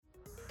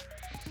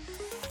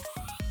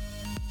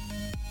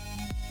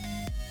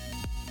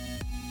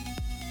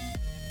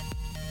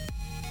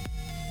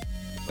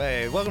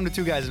Hey, welcome to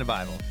Two Guys in a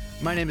Bible.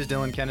 My name is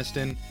Dylan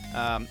Keniston.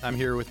 I'm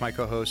here with my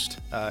co-host,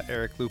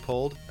 Eric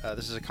Leupold.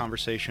 This is a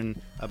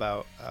conversation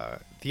about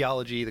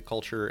theology, the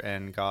culture,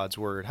 and God's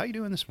Word. How you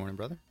doing this morning,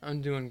 brother? I'm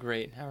doing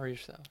great. How are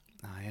yourself?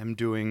 I am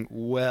doing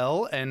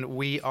well, and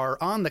we are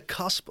on the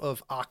cusp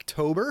of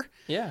October,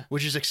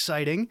 which is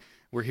exciting.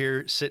 We're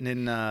here sitting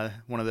in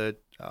one of the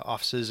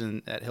offices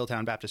at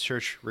Hilltown Baptist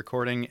Church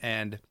recording,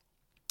 and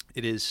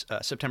it is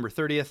September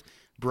 30th,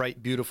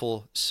 bright,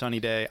 beautiful, sunny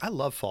day. I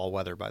love fall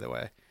weather, by the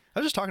way. I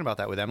was just talking about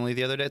that with Emily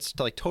the other day. It's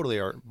like totally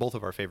both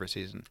of our favorite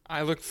season.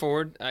 I look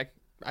forward. I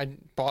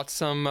bought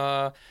some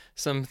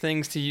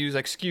things to use,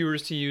 like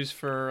skewers to use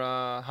for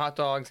hot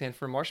dogs and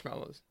for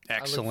marshmallows.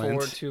 Excellent. I look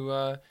forward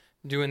to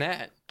doing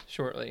that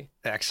shortly.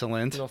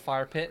 Excellent. Little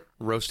fire pit.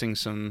 Roasting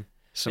some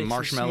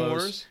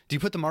marshmallows. Do you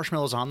put the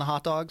marshmallows on the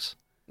hot dogs?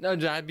 No,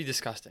 that'd be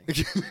disgusting.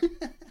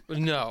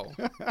 No.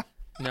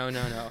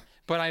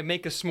 But I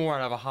make a s'more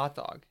out of a hot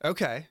dog.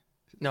 Okay.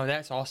 No,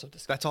 that's also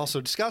disgusting. That's also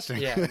disgusting.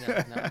 Yeah,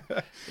 no.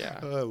 Yeah.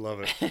 I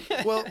love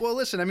it. Well,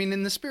 listen, I mean,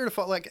 in the spirit of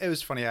fall, like, it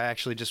was funny. I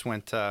actually just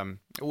went,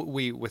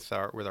 with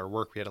our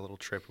work, we had a little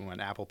trip. We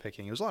went apple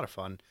picking. It was a lot of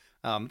fun.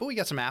 But we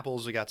got some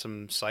apples, we got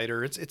some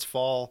cider. It's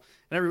fall,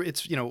 and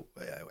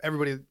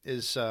everybody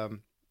is going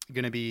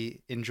to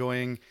be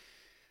enjoying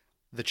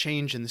the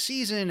change in the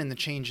season and the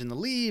change in the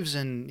leaves,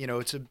 and,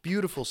 it's a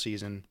beautiful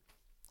season.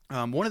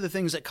 One of the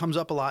things that comes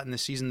up a lot in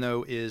this season,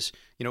 though, is,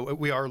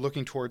 we are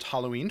looking towards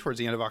Halloween, towards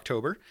the end of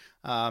October.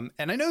 And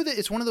I know that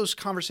it's one of those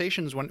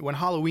conversations when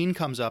Halloween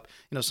comes up,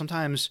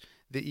 sometimes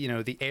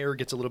the air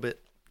gets a little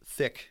bit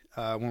thick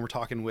when we're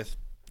talking with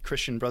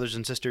Christian brothers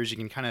and sisters. You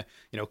can kind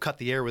of, cut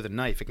the air with a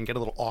knife. It can get a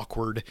little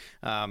awkward.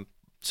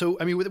 So,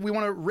 I mean, we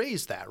want to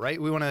raise that, right?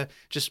 We want to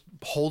just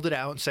hold it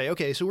out and say,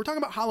 okay, so we're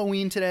talking about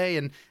Halloween today,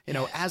 and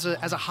as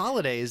a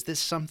holiday, is this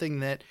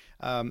something that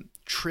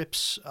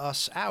trips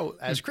us out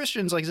as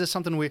Christians? Like, is this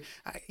something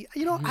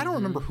I don't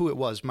remember who it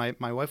was. My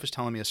wife was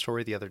telling me a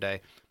story the other day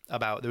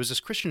about there was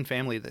this Christian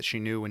family that she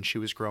knew when she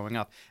was growing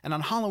up, and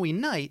on Halloween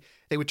night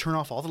they would turn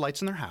off all the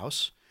lights in their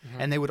house,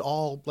 and they would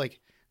all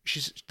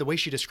the way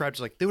she described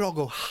it, like they would all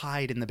go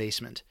hide in the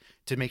basement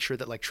to make sure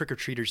that like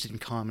trick-or-treaters didn't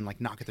come and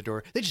like knock at the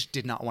door. They just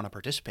did not want to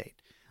participate.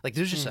 Like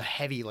there's just a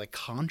heavy like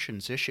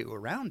conscience issue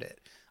around it.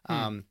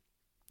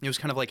 It was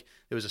kind of like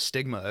there was a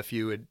stigma if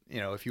you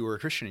were a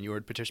Christian and you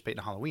would participate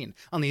in Halloween.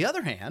 On the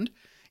other hand,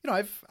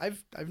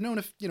 I've known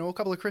a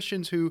couple of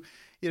Christians who,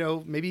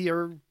 maybe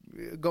are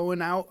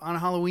going out on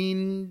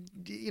Halloween,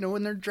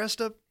 and they're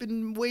dressed up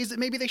in ways that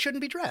maybe they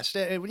shouldn't be dressed.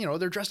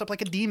 They're dressed up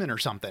like a demon or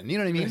something. You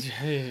know what I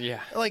mean? Yeah.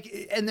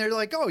 And they're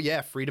like, oh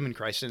yeah, freedom in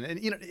Christ, and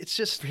it's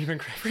just Freedom in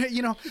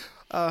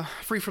Christ.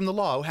 Free from the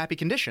law, happy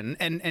condition.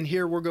 And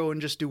here we're going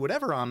just do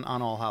whatever on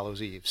All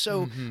Hallows Eve.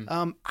 So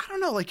I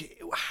don't know,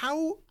 like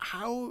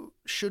how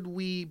should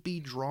we be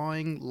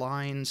drawing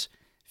lines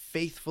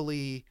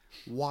faithfully,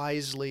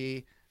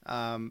 wisely?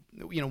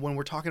 When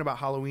we're talking about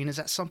Halloween, is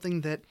that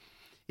something that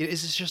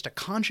is this just a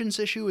conscience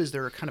issue? Is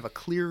there a kind of a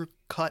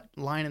clear-cut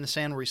line in the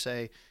sand where we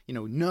say,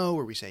 no,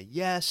 or we say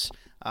yes?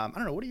 I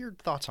don't know. What are your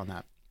thoughts on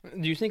that?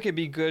 Do you think it'd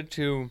be good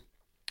to,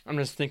 I'm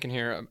just thinking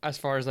here, as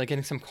far as like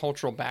getting some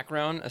cultural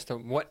background as to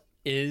what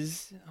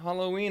is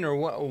Halloween or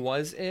what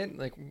was it?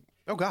 Like,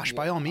 oh gosh,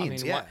 by all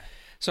means, yeah.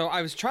 So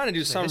I was trying to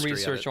do some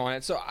research on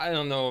it. So I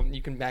don't know,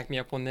 you can back me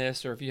up on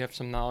this or if you have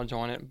some knowledge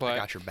on it. But I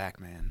got your back,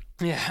 man.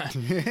 Yeah.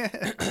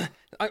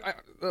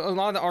 A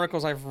lot of the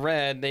articles I've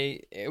read,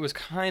 it was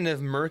kind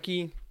of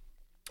murky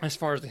as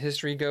far as the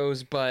history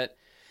goes, but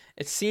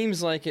it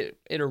seems like it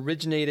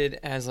originated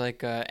as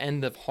like a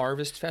end of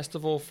harvest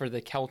festival for the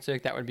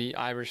Celtic, that would be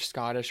Irish,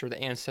 Scottish, or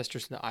the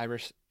ancestors of the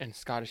Irish and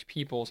Scottish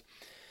peoples.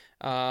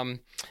 And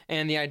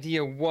the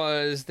idea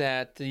was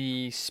that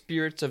the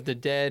spirits of the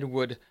dead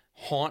would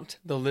haunt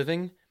the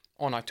living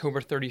on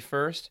October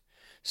 31st.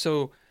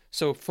 So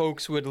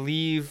folks would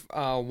leave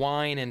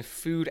wine and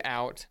food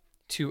out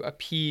to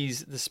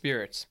appease the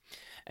spirits.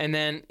 And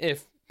then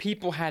if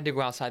people had to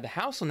go outside the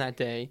house on that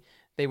day,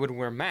 they would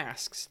wear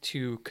masks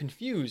to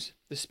confuse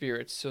the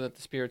spirits so that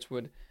the spirits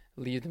would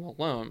leave them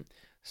alone.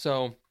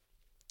 So,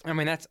 I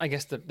mean, that's, I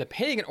guess, the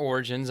pagan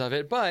origins of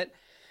it. But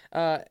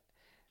a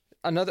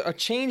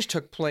change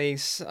took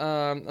place,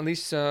 at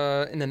least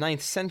in the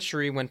 9th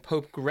century, when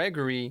Pope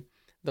Gregory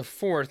the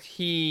IV,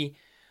 he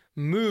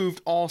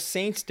moved All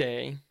Saints'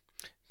 Day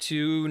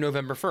to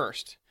November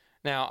 1st.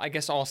 Now, I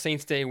guess All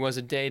Saints' Day was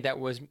a day that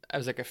was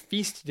like a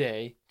feast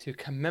day to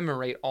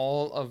commemorate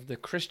all of the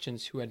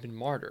Christians who had been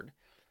martyred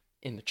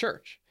in the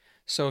church.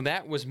 So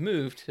that was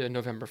moved to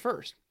November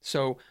 1st.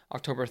 So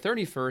October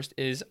 31st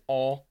is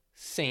All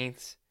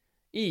Saints'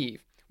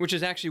 Eve, which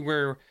is actually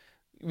where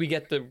we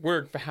get the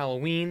word for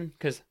Halloween,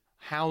 because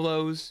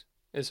Hallows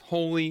is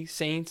holy,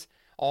 saints.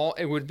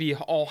 It would be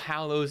All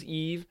Hallows'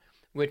 Eve,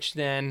 which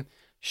then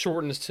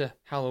shortens to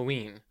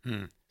Halloween.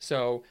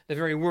 So the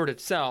very word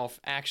itself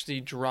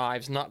actually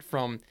derives not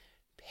from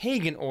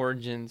pagan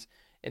origins,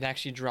 it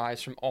actually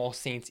derives from All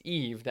Saints'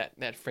 Eve,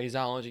 that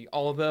phraseology,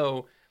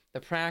 although the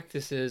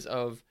practices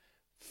of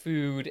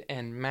food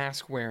and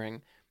mask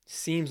wearing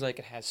seems like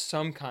it has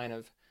some kind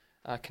of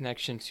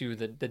connection to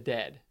the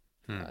dead,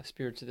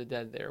 spirits of the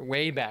dead there,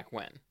 way back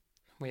when.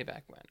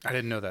 I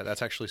didn't know that.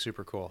 That's actually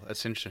super cool.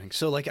 That's interesting.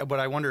 So like, but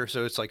I wonder,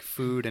 so it's like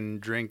food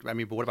and drink. I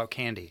mean, but what about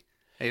candy?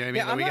 You know what I mean?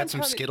 Yeah, Like, we got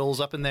some Skittles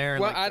up in there.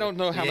 Well, like I don't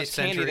know how the much 8th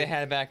candy century. they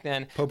had back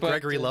then. Pope but,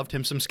 Gregory loved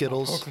him some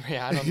Skittles.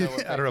 Yeah, I don't know.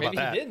 I don't know about maybe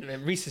that. he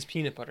did. Reese's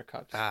peanut butter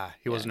cups.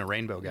 He wasn't a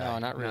rainbow guy. No,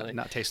 not really.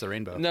 Not taste the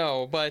rainbow.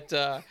 No, but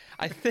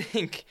I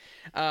think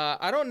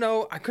I don't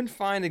know. I couldn't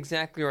find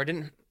exactly, or I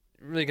didn't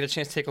really get a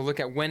chance to take a look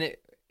at when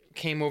it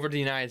came over to the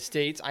United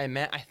States. I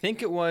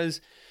think it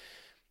was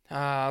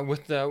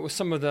with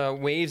some of the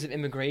waves of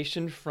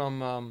immigration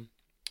from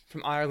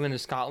Ireland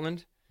and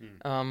Scotland.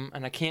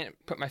 And I can't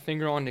put my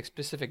finger on the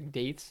specific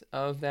dates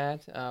of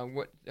that,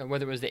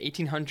 whether it was the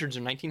 1800s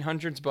or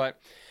 1900s,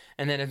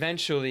 and then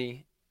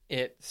eventually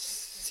it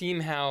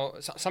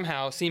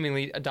somehow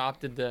seemingly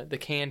adopted the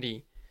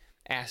candy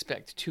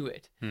aspect to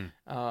it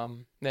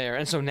there.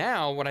 And so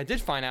now what I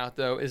did find out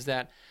though is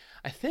that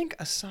I think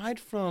aside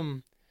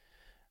from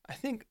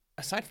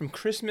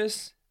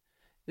Christmas,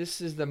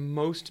 this is the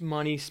most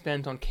money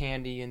spent on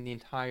candy in the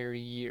entire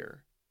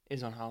year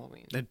is on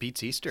Halloween. That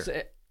beats Easter.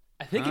 So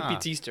I think it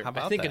beats Easter. How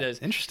about I think that? it is.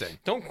 Interesting.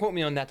 Don't quote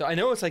me on that though. I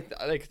know it's like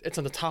it's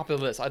on the top of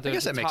the list. I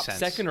guess that makes sense.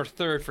 Second or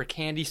third for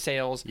candy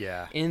sales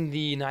in the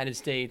United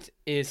States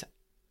is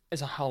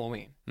a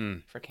Halloween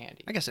for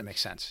candy. I guess it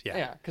makes sense. Yeah.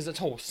 Yeah, because its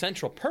whole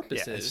central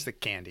purpose it's the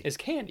candy. is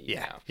candy.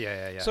 Yeah. Now.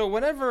 Yeah. So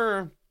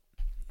whatever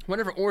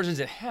origins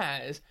it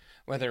has,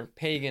 whether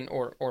pagan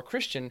or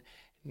Christian,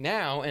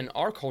 now in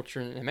our culture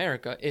in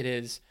America, it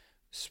is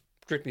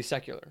strictly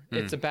secular.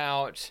 It's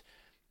about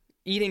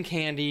eating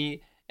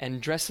candy and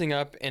dressing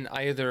up in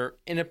either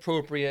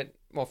inappropriate,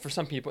 well, for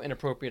some people,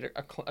 inappropriate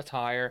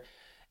attire,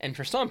 and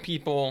for some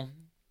people,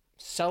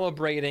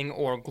 celebrating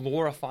or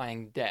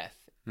glorifying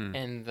death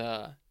and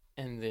the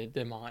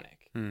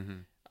demonic,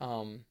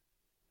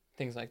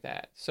 things like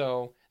that.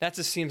 So that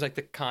just seems like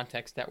the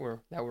context that we're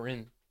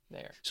in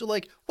there. So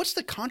like, what's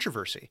the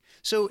controversy?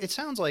 So it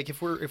sounds like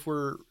if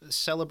we're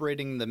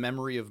celebrating the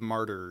memory of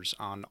martyrs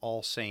on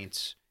All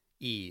Saints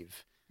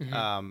Eve,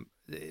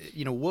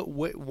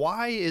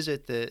 why is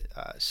it that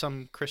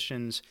some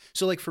Christians?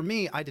 So like for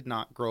me, I did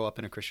not grow up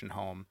in a Christian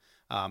home.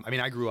 I mean,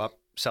 I grew up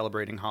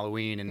celebrating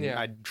Halloween, and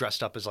I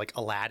dressed up as like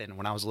Aladdin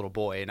when I was a little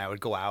boy, and I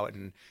would go out,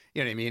 and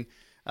you know what I mean.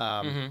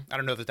 I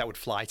don't know that would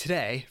fly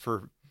today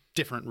for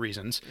different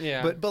reasons.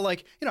 Yeah. But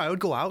like I would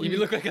go out. You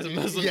look like as a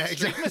Muslim. Yeah,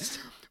 exactly.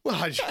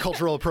 Well,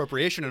 cultural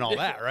appropriation and all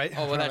that, right?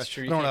 Oh, well, that's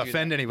true. I don't want to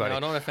offend anybody. No,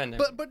 don't offend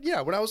them. But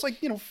yeah, when I was like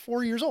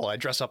 4 years old, I'd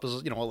dress up as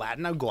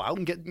Aladdin. I'd go out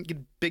and get a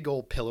big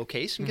old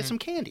pillowcase and get some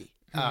candy.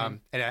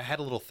 And I had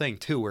a little thing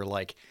too where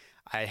like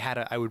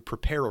I would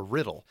prepare a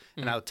riddle,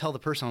 and I would tell the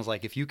person, I was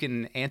like, if you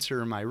can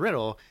answer my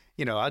riddle,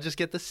 I'll just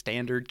get the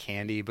standard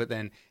candy. But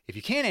then if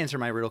you can't answer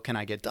my riddle, can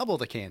I get double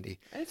the candy?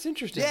 That's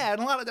interesting. Yeah,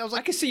 and a lot of I was like,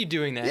 I can see you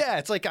doing that. Yeah,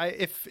 it's like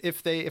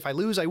if I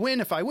lose, I win.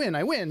 If I win,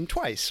 I win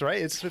twice.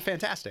 Right? It's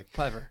fantastic.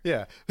 Clever.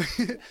 Yeah.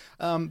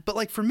 But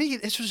like for me,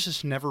 this was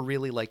just never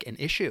really like an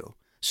issue.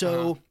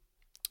 So,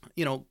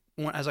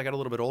 as I got a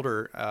little bit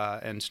older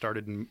and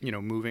started,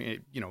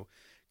 moving,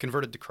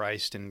 converted to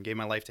Christ and gave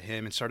my life to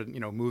Him and started,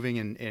 moving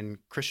in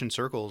Christian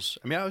circles.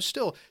 I mean, I was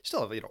still,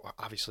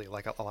 obviously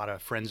like a lot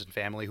of friends and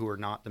family who are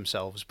not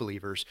themselves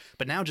believers,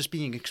 but now just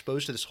being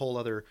exposed to this whole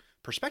other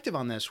perspective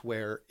on this,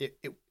 where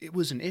it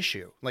was an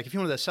issue. Like if you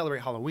wanted to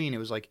celebrate Halloween, it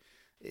was like,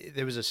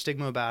 there was a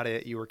stigma about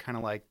it. You were kind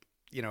of like,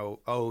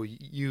 oh,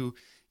 you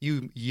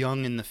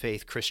young in the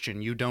faith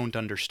Christian, you don't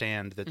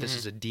understand that this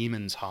is a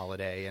demon's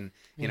holiday, and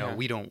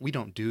we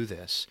don't do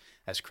this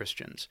as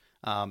Christians.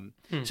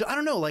 So I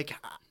don't know, like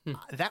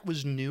that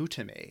was new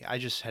to me. I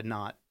just had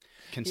not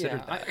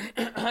considered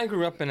that. I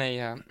grew up in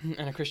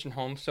a Christian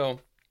home,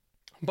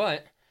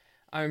 but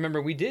I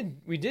remember we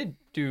did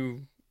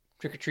do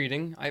trick or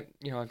treating. I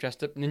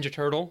dressed up Ninja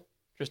Turtle.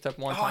 Dressed up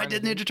one time. Oh, I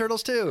did Ninja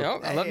Turtles too.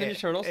 Yep, I love Ninja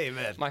Turtles.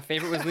 Amen. My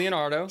favorite was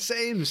Leonardo.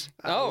 Sames.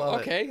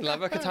 Okay.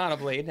 Love a katana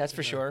blade, that's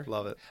for sure.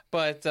 Love it.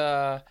 But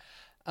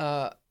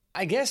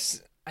I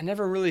guess I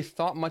never really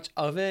thought much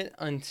of it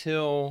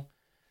until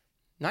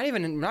not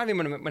even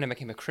when I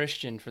became a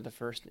Christian for the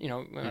first,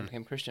 when I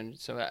became Christian.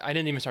 So I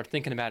didn't even start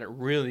thinking about it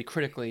really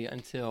critically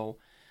until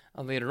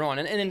later on.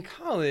 And in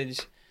college,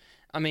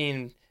 I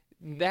mean,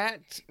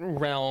 that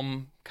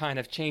realm kind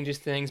of changes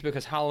things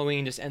because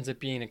Halloween just ends up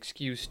being an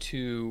excuse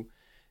to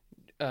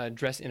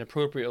dress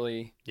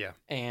inappropriately,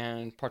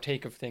 and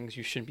partake of things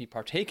you shouldn't be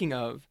partaking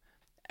of,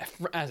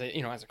 as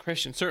a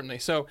Christian, certainly.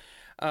 So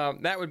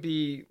that would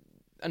be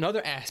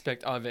another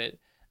aspect of it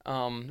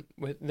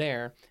with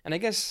there. And I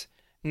guess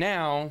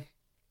now,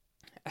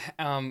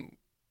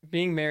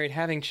 being married,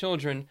 having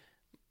children,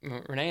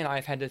 Renee and I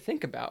have had to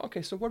think about,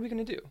 okay, so what are we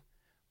going to do?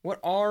 What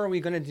are we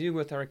going to do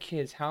with our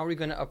kids? How are we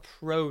going to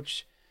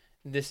approach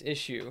this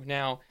issue?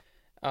 Now,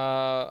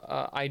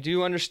 I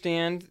do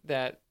understand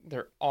that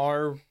there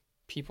are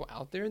people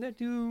out there that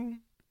do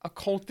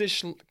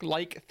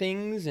occultish-like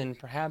things and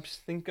perhaps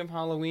think of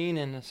Halloween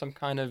in some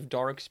kind of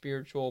dark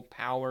spiritual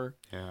power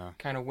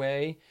kind of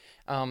way.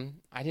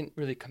 I didn't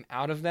really come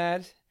out of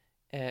that,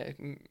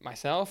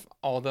 myself,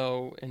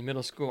 although in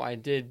middle school I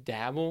did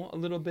dabble a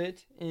little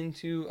bit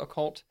into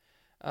occult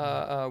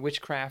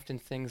witchcraft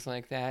and things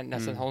like that. And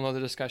that's a whole other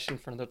discussion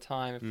for another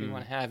time if we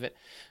want to have it.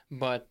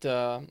 But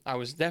I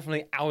was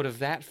definitely out of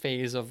that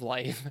phase of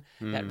life,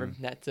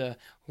 that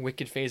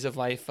wicked phase of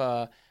life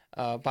by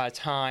the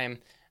time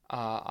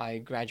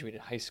I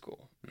graduated high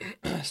school.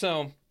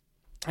 So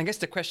I guess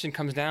the question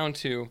comes down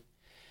to,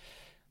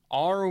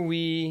 are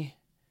we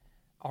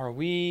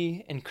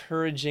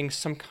encouraging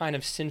some kind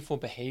of sinful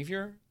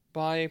behavior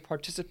by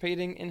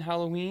participating in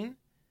Halloween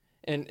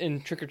and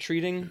in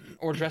trick-or-treating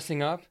or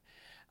dressing up?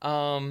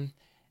 Are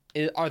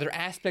there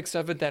aspects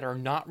of it that are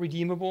not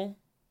redeemable,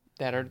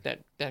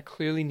 that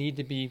clearly need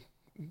to be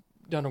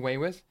done away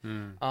with?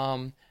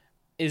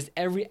 Is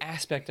every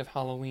aspect of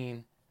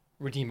Halloween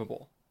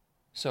redeemable?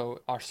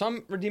 So are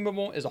some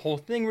redeemable? Is the whole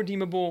thing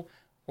redeemable?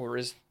 Or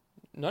is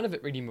none of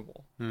it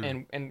redeemable?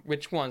 And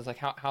which ones? Like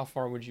how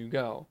far would you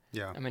go?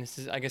 Yeah. I mean,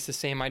 it's, I guess the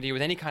same idea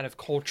with any kind of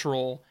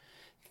cultural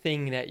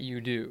thing that you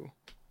do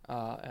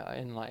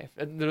in life.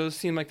 Those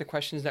seem like the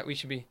questions that we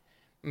should be.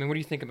 I mean, what do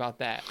you think about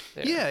that?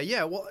 There?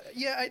 Yeah. Well,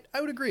 yeah,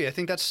 I would agree. I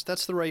think that's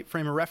the right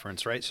frame of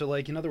reference, right? So,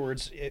 like, in other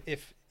words,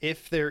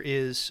 if there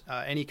is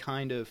any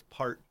kind of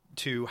part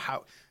to how,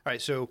 all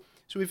right, so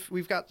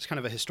we've got kind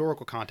of a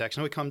historical context.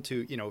 Now we come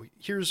to,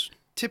 here's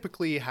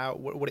typically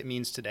what it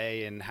means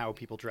today and how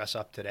people dress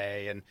up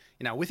today,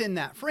 and within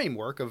that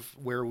framework of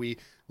where we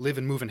live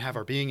and move and have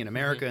our being in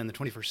America in the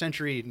 21st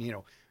century,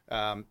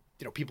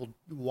 and people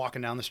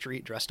walking down the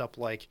street dressed up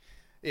like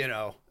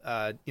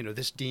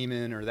this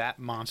demon or that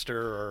monster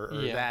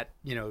or that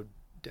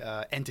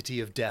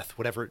entity of death,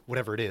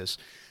 whatever it is.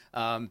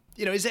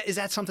 Is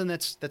that something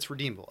that's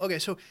redeemable? Okay,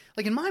 so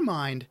like in my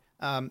mind,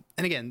 and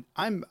again,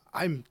 I'm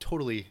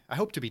totally, I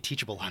hope to be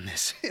teachable on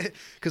this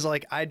because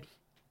like I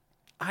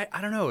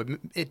don't know,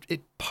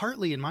 it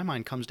partly in my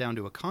mind comes down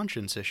to a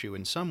conscience issue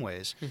in some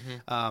ways.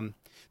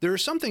 There are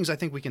some things I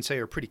think we can say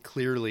are pretty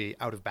clearly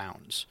out of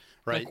bounds,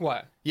 right? Like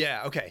what?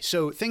 Yeah. Okay.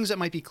 So things that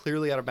might be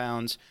clearly out of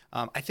bounds.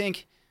 I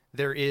think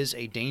there is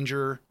a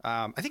danger.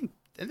 I think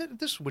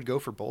this would go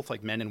for both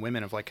like men and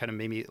women of like kind of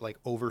maybe like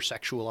over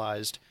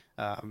sexualized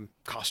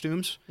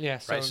costumes. Yeah.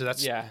 Right. So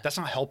that's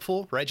not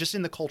helpful, right? Just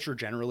in the culture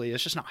generally,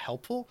 it's just not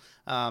helpful.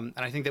 And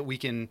I think that we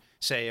can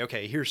say,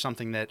 okay, here's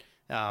something that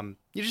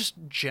you just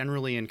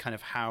generally in kind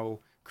of how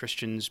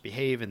Christians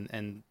behave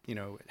and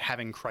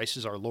having Christ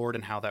as our Lord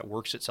and how that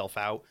works itself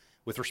out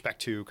with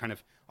respect to kind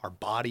of our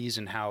bodies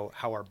and how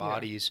our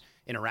bodies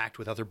interact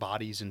with other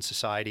bodies in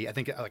society. I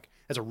think like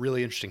that's a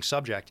really interesting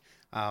subject.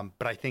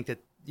 But I think that,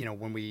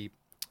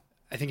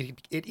 I think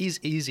it is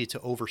easy to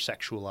over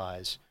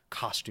sexualize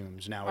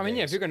costumes nowadays. I mean,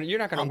 yeah, you're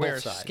not gonna wear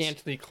a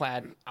scantily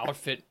clad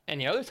outfit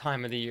any other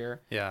time of the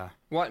year. Yeah.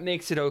 What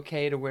makes it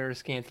okay to wear a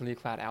scantily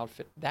clad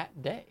outfit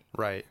that day?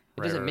 Right.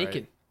 It doesn't make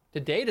it. The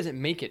day doesn't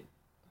make it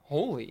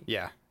holy.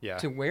 Yeah.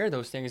 To wear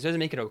those things, it doesn't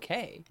make it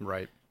okay.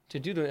 Right. To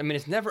do that, I mean,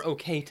 it's never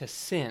okay to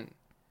sin,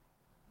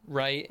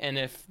 right? And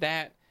if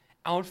that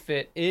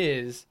outfit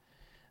is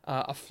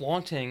a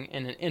flaunting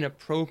and an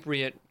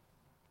inappropriate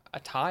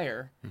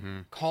attire,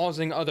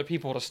 causing other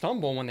people to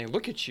stumble when they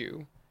look at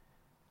you,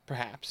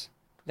 perhaps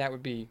that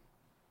would be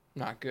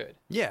not good.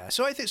 Yeah.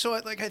 So I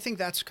think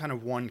that's kind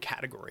of one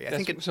category. I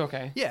think it's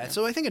okay. Yeah.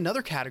 So I think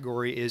another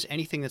category is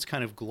anything that's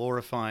kind of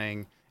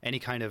glorifying any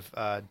kind of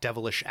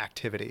devilish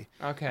activity.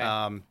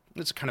 Okay.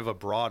 It's kind of a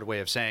broad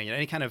way of saying it.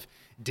 Any kind of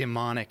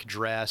demonic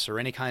dress or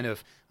any kind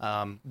of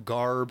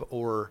garb,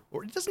 or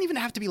it doesn't even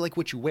have to be like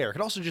what you wear. It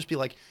could also just be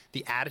like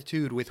the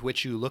attitude with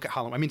which you look at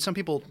Halloween. I mean, some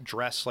people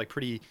dress like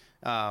pretty,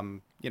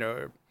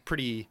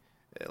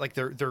 like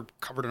they're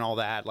covered in all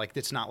that. Like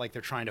it's not like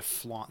they're trying to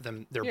flaunt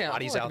their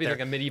bodies out there. there.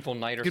 Like a medieval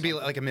knight or something. Could be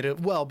like a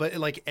medieval, well, but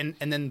like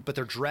but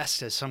they're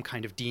dressed as some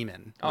kind of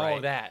demon. Right?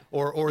 Oh, that.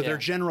 Or their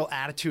general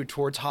attitude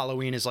towards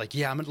Halloween is like,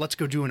 let's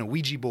go do an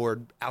Ouija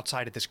board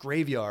outside at this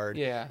graveyard.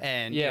 Yeah.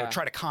 And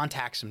try to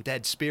contact some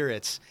dead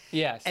spirits.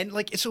 Yes. And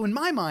like so in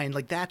my mind,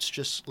 like that's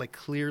just like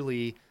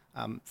clearly.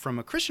 From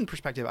a Christian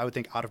perspective, I would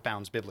think out of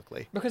bounds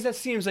biblically. Because that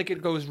seems like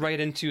it goes right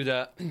into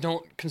the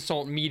don't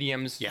consult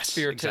mediums,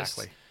 spiritists,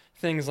 exactly.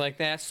 Things like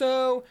that.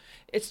 So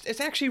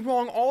it's actually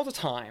wrong all the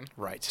time,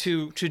 right?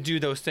 To do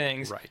those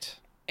things, right?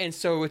 And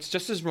so it's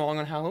just as wrong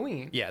on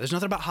Halloween. Yeah, there's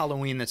nothing about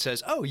Halloween that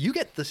says, "Oh, you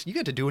get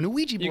to do an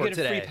Ouija board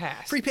today." You get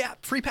a free pass.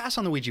 Free pass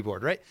on the Ouija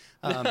board, right?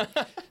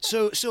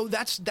 So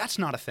that's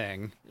not a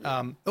thing.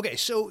 Okay,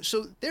 so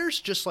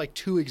there's just like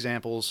two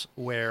examples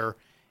where.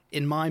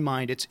 In my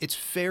mind, it's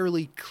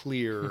fairly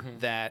clear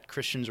that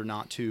Christians are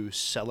not to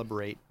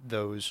celebrate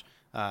those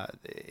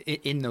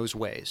in those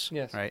ways.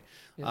 Yes. Right.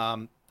 Yes.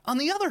 On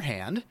the other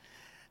hand,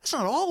 that's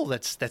not all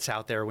that's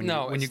out there when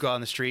you go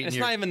on the street. It's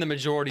not even the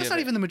majority. That's not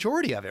even the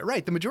majority of it,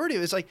 right? The majority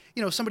of it is like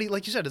somebody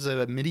like you said is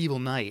a medieval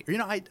knight.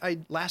 I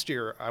last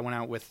year I went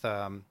out with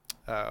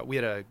we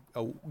had a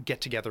get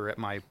together at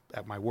my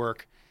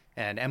work,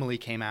 and Emily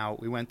came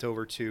out. We went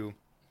over to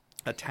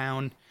a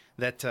town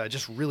that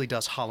just really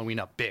does Halloween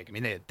up big. I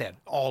mean, they had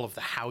all of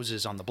the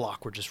houses on the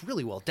block were just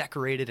really well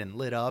decorated and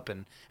lit up,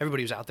 and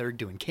everybody was out there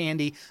doing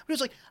candy. But it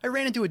was like, I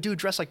ran into a dude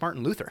dressed like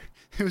Martin Luther.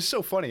 It was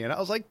so funny. And I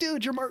was like,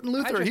 dude, you're Martin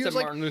Luther. I dressed He was up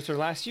like, Martin Luther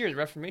last year at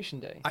Reformation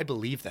Day. I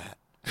believe that.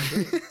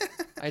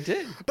 I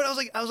did. But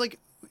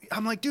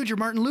I'm like, dude, you're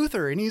Martin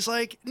Luther. And he's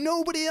like,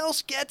 nobody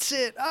else gets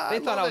it. They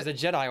thought I was a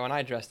Jedi when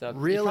I dressed up.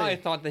 Really? They probably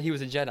thought that he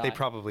was a Jedi. They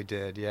probably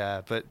did,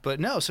 yeah. But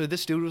no, so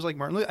this dude was like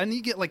Martin Luther. And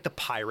you get like the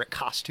pirate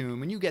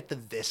costume, and you get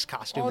this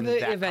costume, All and the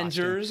that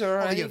Avengers, costume. all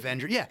right. All the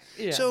Avengers,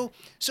 yeah.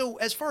 So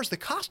as far as the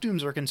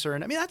costumes are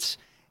concerned, I mean, that's,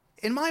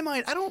 in my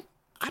mind, I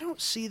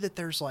don't see that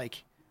there's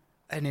like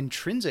an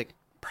intrinsic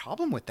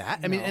problem with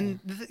that. I mean, and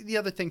the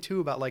other thing too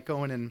about like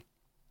going and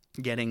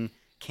getting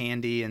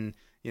candy and,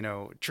 you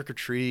know, trick or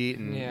treat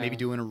and maybe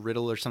doing a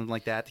riddle or something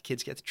like that. The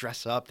kids get to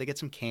dress up, they get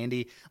some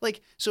candy.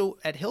 Like, so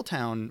at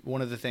Hilltown,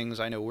 one of the things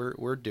I know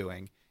we're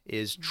doing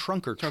is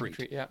trunk or treat. Trunk or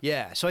treat, yeah.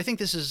 Yeah. So I think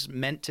this is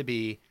meant to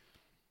be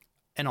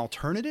an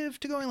alternative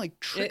to going like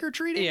trick or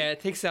treating. Yeah,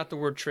 it takes out the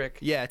word trick.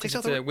 Yeah, it takes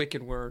out the a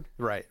wicked word.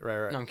 Right.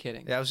 No, I'm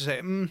kidding. Yeah, I was just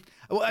saying.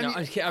 Well, I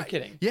mean, I'm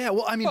kidding. Yeah,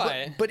 well, I mean,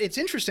 But- but it's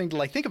interesting to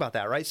like think about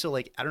that, right? So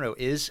like, I don't know,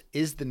 is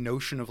the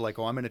notion of like,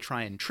 oh, I'm going to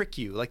try and trick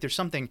you, like there's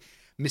something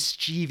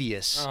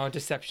mischievous, Oh,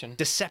 deception.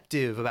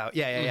 deceptive about,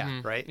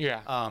 right?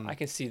 Yeah. I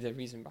can see the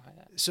reason behind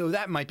that. So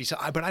that might be so,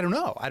 but I don't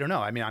know.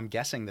 I mean, I'm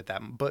guessing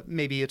that, but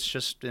maybe it's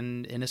just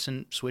an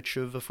innocent switch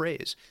of a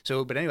phrase.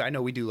 So, but anyway, I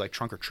know we do like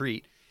trunk or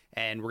treat,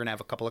 and we're gonna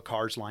have a couple of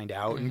cars lined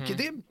out and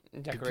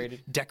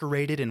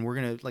decorated, and we're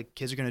gonna like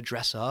kids are gonna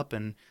dress up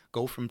and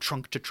go from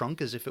trunk to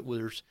trunk as if it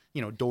was,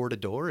 you know, door to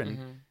door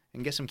and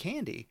get some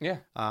candy. Yeah.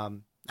 I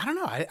don't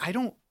know. I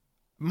don't.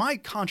 My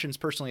conscience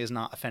personally is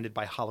not offended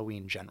by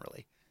Halloween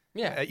generally.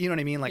 Yeah. You know what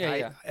I mean? Like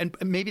Yeah. and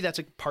maybe that's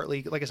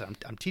partly, like I said,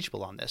 I'm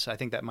teachable on this. I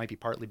think that might be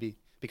partly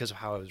because of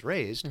how I was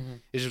raised.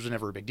 It just was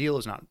never a big deal. I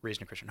was not raised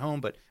in a Christian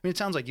home. But I mean, it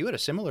sounds like you had a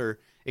similar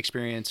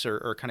experience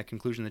or kind of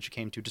conclusion that you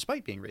came to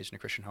despite being raised in a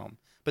Christian home.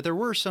 But there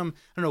were some,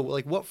 I don't know,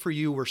 like what for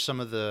you were some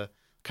of the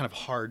kind of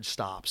hard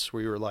stops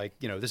where you were like,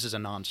 you know, this is a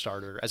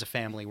non-starter. As a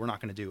family, we're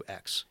not going to do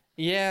X.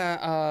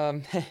 Yeah.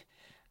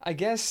 I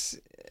guess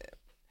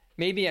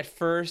maybe at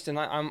first, and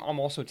I'm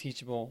also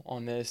teachable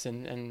on this,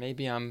 and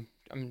maybe I'm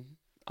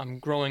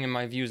growing in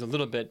my views a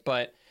little bit,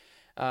 but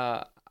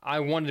I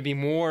wanted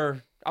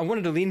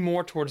to lean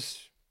more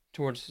towards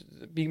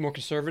being more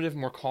conservative,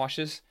 more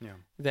cautious,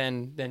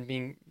 than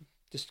being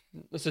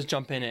let's just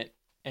jump in it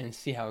and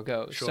see how it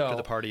goes. Show up to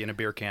the party in a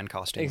beer can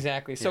costume.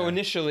 Exactly. So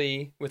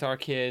initially with our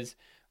kids,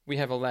 we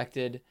have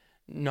elected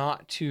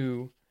not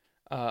to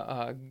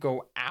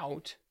go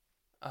out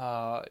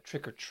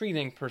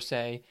trick-or-treating per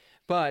se,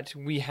 but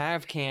we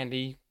have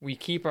candy, we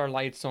keep our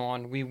lights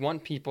on, we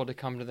want people to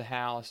come to the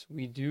house,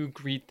 we do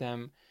greet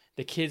them,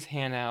 the kids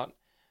hand out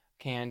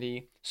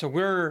candy.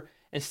 So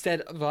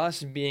instead of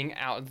us being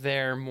out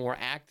there more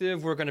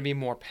active, we're going to be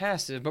more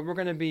passive, but we're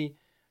going to be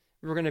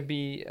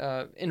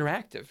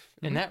interactive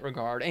in that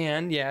regard.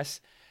 And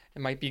yes,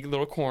 it might be a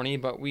little corny,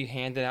 but we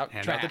handed out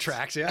the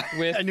tracts, yeah.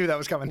 With, I knew that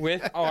was coming.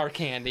 with our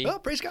candy. Oh,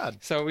 praise God.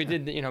 So we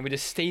did, we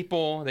just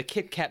staple the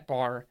Kit Kat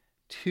bar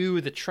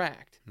to the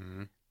tract.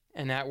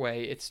 And that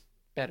way it's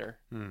better.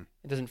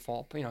 It doesn't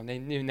fall. When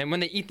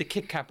they eat the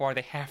Kit Kat bar,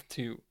 they have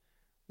to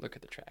look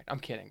at the tract. I'm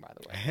kidding, by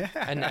the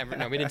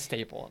way. We didn't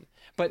staple them.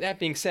 But that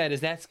being said,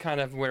 that's kind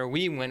of where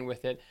we went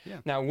with it. Yeah.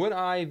 Now, would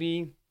I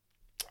be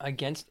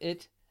against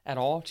it at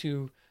all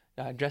to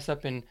dress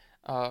up in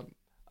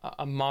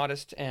a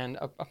modest and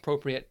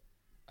appropriate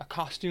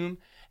costume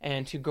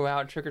and to go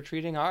out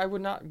trick-or-treating? I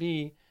would not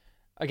be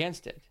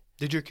against it.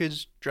 Did your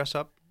kids dress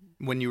up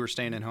when you were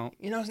staying at home?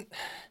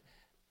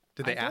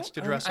 Did they ask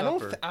to dress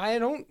up? I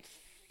don't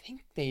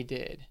think they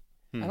did.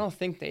 I don't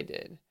think they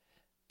did.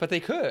 But they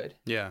could.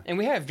 Yeah. And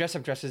we have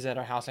dress-up dresses at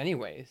our house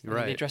anyways.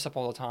 Right. They dress up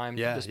all the time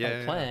just by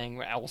yeah. playing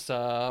with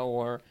Elsa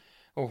or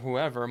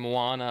whoever,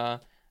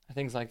 Moana,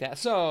 things like that.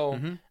 So,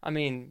 I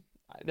mean,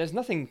 there's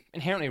nothing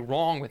inherently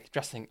wrong with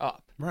dressing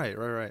up. Right.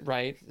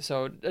 Right?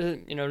 So,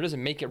 it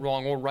doesn't make it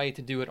wrong or right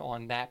to do it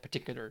on that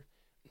particular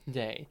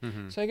day.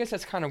 So I guess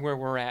that's kind of where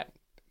we're at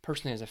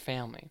personally as a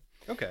family.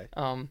 Okay.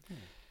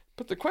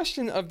 But the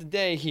question of the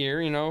day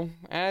here,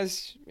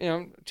 as,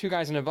 two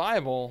guys in the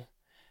Bible,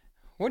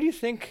 what do you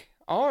think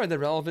are the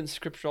relevant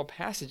scriptural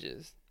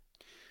passages?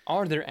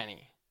 Are there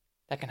any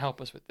that can help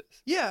us with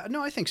this? Yeah,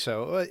 no, I think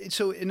so.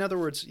 So in other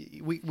words,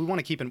 we want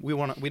to keep we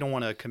don't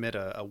want to commit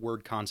a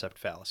word concept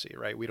fallacy,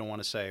 right? We don't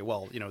want to say,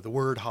 well, the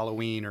word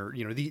Halloween or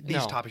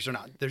these topics are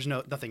not. There's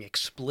nothing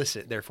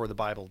explicit, therefore the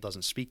Bible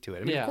doesn't speak to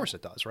it. I mean, of course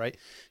it does, right?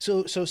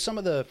 So some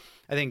of the,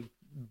 I think,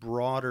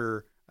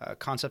 broader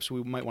concepts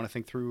we might want to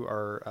think through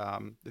are,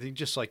 I think,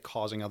 just like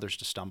causing others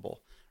to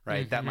stumble,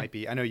 right? That might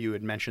be. I know you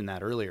had mentioned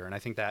that earlier, and I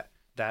think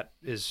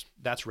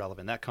that's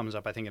relevant. That comes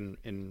up, I think,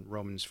 in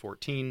Romans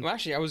 14. Well,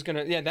 actually, I was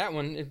gonna, that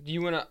one. Do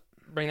you want to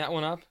bring that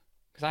one up?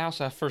 Because I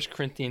also have 1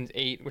 Corinthians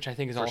 8, which I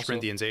think is 1 also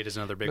Corinthians 8 is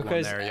another big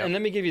one there. Yep. And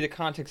let me give you the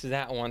context of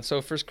that one. So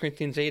 1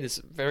 Corinthians 8 is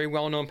a very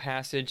well-known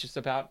passage. It's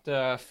about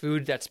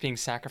food that's being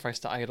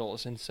sacrificed to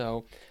idols, and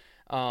so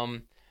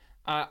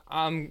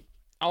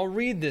I'll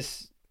read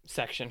this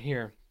section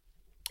here,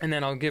 and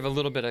then I'll give a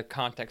little bit of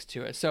context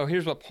to it. So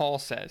here's what Paul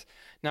says.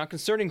 Now,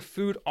 concerning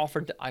food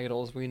offered to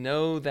idols, we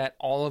know that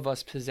all of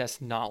us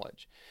possess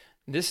knowledge.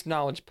 This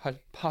knowledge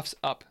puffs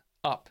up,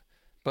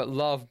 but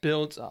love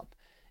builds up.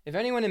 If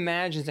anyone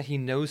imagines that he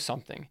knows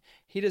something,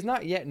 he does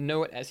not yet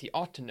know it as he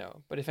ought to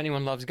know. But if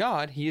anyone loves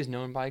God, he is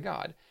known by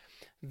God.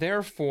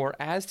 Therefore,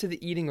 as to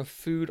the eating of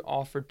food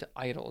offered to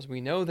idols, we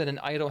know that an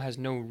idol has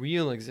no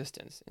real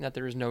existence, and that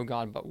there is no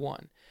God but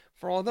one.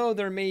 For although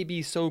there may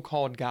be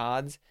so-called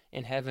gods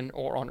in heaven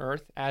or on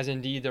earth, as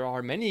indeed there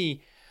are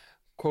many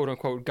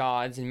quote-unquote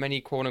gods and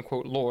many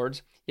quote-unquote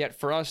lords, yet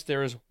for us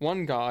there is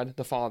one God,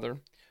 the Father,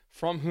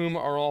 from whom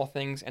are all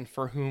things and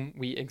for whom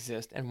we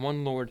exist, and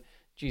one Lord,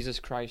 Jesus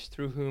Christ,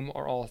 through whom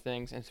are all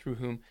things and through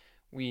whom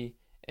we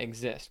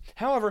exist.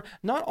 However,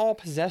 not all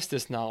possess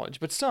this knowledge,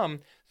 but some,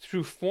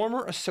 through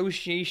former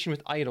association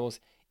with idols,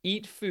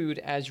 eat food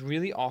as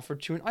really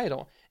offered to an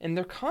idol, and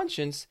their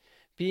conscience,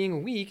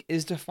 being weak,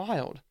 is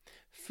defiled.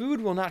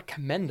 Food will not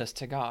commend us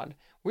to God.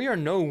 We are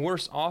no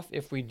worse off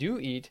if we do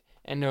eat,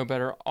 and no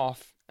better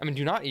off.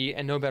 Do not eat,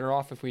 and no better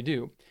off if we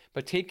do.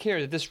 But take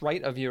care that this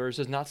right of yours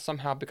does not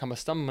somehow become a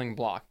stumbling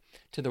block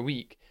to the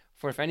weak.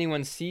 For if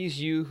anyone sees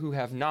you who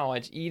have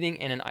knowledge eating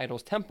in an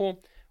idol's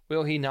temple,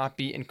 will he not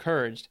be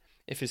encouraged,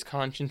 if his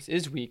conscience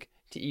is weak,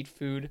 to eat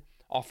food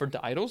offered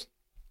to idols?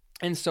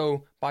 And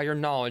so, by your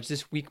knowledge,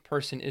 this weak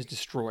person is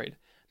destroyed,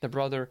 the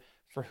brother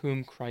for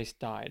whom Christ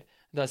died.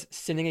 Thus,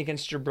 sinning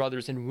against your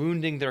brothers and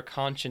wounding their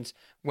conscience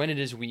when it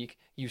is weak,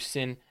 you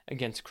sin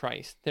against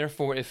Christ.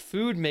 Therefore, if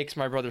food makes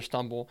my brother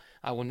stumble,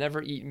 I will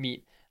never eat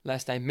meat,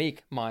 lest I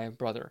make my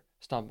brother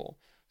stumble.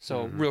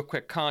 So, real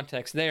quick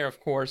context there, of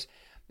course,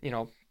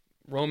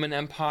 Roman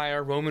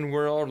Empire, Roman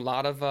world, a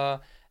lot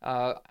of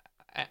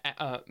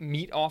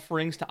meat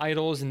offerings to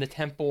idols in the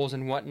temples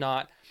and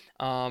whatnot.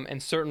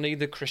 And certainly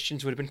the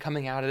Christians would have been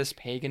coming out of this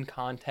pagan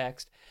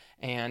context.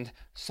 And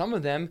some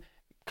of them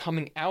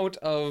coming out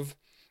of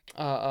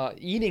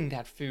eating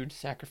that food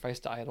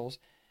sacrificed to idols,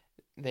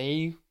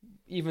 they,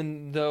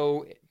 even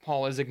though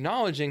Paul is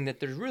acknowledging that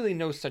there's really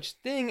no such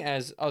thing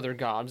as other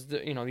gods,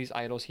 these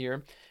idols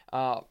here,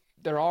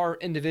 there are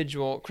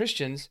individual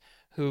Christians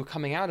who,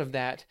 coming out of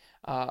that,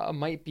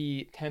 might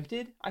be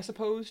tempted, I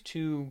suppose,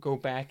 to go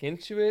back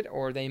into it,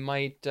 or they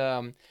might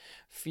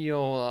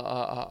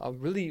feel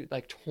really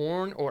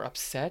torn or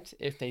upset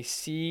if they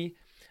see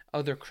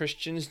other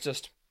Christians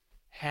just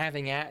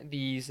having at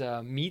these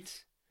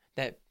meats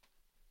that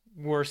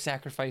were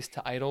sacrificed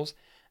to idols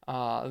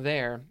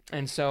there.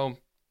 And so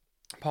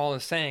Paul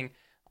is saying,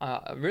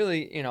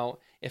 really,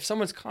 if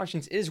someone's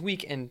conscience is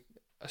weak, and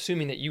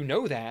assuming that you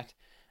know that,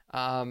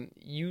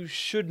 you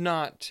should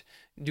not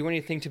do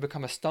anything to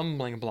become a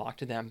stumbling block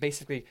to them,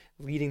 basically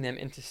leading them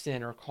into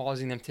sin or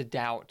causing them to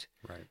doubt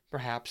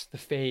perhaps the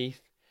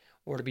faith,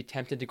 or to be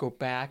tempted to go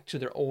back to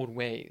their old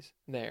ways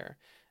there.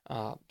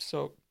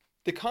 So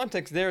the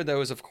context there,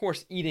 though, is, of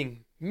course,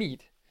 eating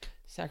meat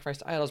sacrificed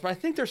to idols. But I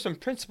think there's some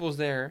principles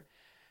there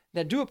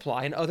that do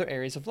apply in other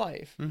areas of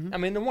life.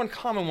 The one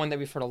common one that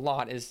we've heard a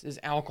lot is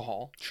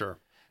alcohol. Sure.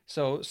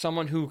 So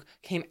someone who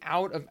came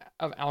out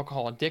of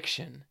alcohol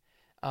addiction,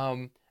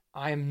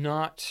 I am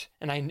not,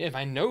 if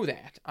I know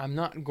that, I'm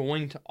not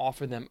going to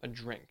offer them a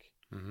drink,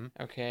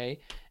 okay?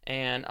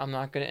 And I'm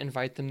not going to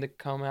invite them to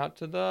come out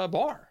to the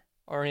bar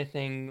or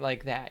anything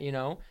like that,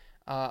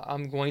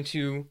 I'm going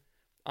to,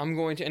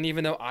 and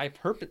even though I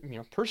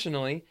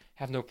personally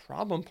have no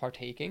problem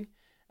partaking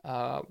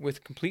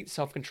with complete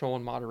self-control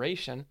and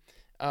moderation,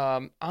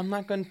 I'm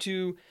not going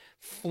to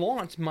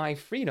flaunt my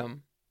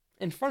freedom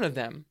in front of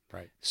them,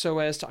 so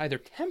as to either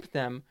tempt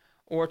them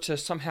or to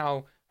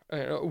somehow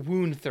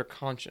wound their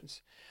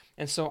conscience.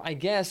 And so I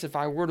guess if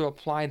I were to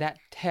apply that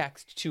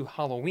text to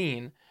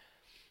Halloween,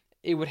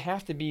 it would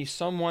have to be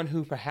someone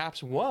who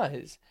perhaps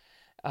was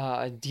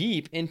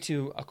deep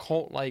into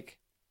occult-like,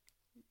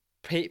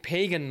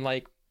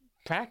 pagan-like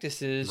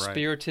practices,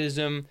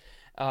 spiritism,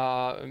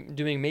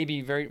 doing maybe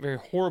very, very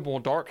horrible,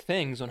 dark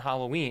things on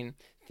Halloween,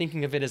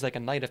 thinking of it as like a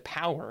night of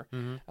power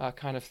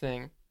kind of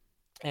thing.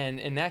 And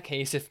in that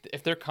case,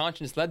 if their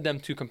conscience led them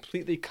to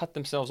completely cut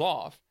themselves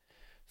off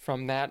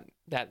from that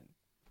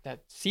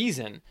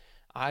season,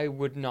 I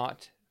would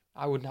not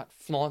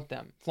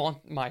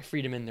flaunt my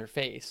freedom in their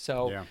face.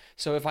 So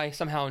if I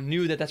somehow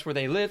knew that that's where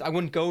they lived, I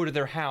wouldn't go to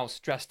their house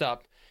dressed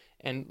up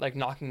and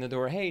knocking the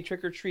door, hey,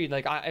 trick or treat.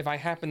 If I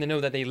happen to know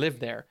that they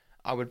lived there,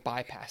 I would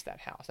bypass that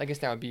house. I guess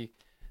that would be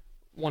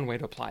one way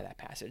to apply that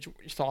passage.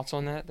 Thoughts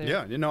on that there?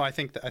 Yeah, I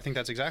think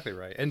that's exactly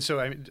right. And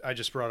so I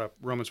just brought up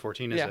Romans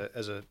 14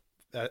 as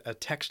a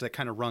text that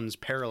kind of runs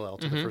parallel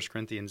to the 1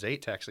 Corinthians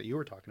 8 text that you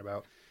were talking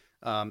about.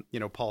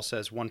 Paul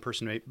says one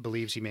person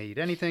believes he may eat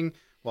anything,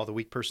 while the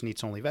weak person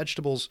eats only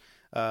vegetables.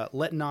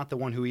 Let not the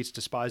one who eats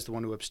despise the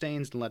one who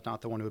abstains, and let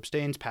not the one who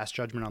abstains pass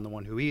judgment on the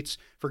one who eats,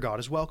 for God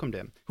has welcomed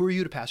him. Who are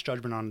you to pass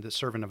judgment on the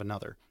servant of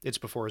another? It's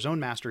before his own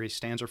master he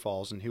stands or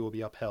falls, and he will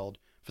be upheld,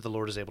 for the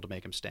Lord is able to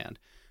make him stand.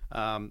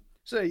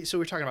 So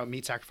we're talking about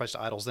meat sacrificed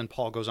to idols. Then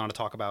Paul goes on to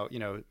talk about,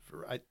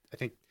 I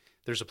think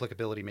there's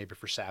applicability maybe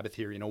for Sabbath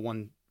here.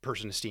 One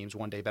person esteems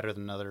one day better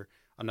than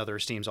another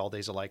esteems all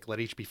days alike. Let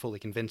each be fully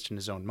convinced in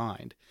his own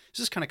mind.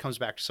 So this kind of comes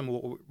back to some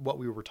of what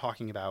we were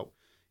talking about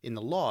in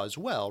the law as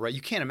well, right?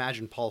 You can't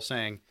imagine Paul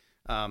saying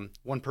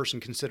one person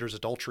considers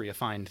adultery a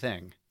fine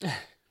thing.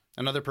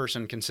 Another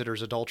person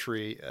considers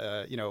adultery,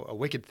 a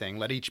wicked thing.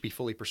 Let each be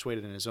fully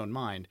persuaded in his own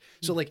mind.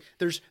 So,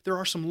 there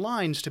are some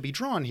lines to be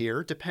drawn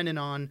here, depending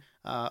on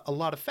a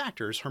lot of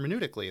factors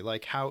hermeneutically,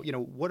 like how,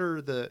 what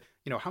are the,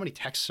 how many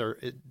texts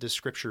does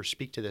Scripture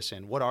speak to this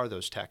in? What are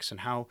those texts, and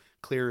how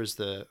clear is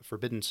the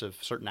forbiddance of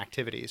certain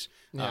activities?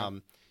 Yeah.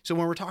 So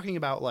when we're talking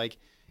about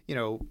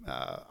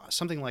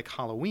something like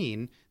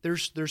Halloween,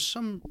 there's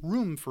some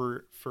room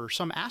for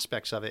some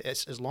aspects of it,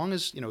 as long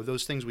as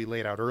those things we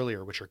laid out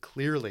earlier, which are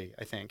clearly,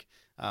 I think,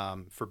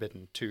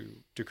 forbidden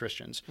to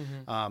Christians.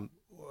 Mm-hmm.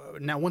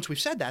 Now, once we've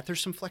said that,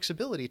 there's some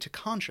flexibility to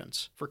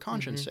conscience, for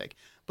conscience sake.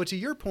 But to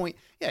your point,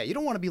 you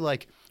don't want to be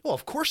like, well,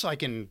 of course I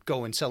can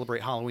go and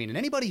celebrate Halloween. And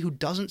anybody who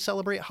doesn't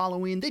celebrate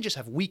Halloween, they just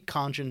have weak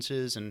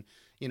consciences and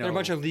they're a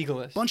bunch of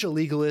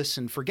legalists.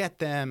 And forget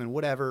them and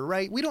whatever,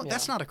 right? We don't. Yeah.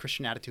 That's not a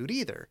Christian attitude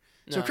either.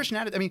 So no. Christian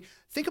attitude. I mean,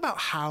 think about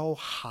how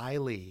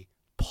highly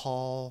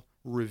Paul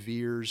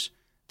reveres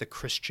the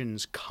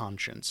Christian's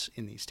conscience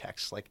in these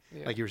texts. Like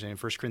you were saying in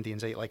 1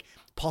 Corinthians 8, like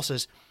Paul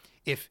says,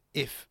 if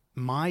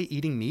my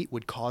eating meat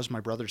would cause my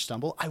brother to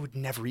stumble, I would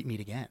never eat meat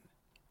again.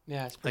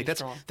 Yeah, it's pretty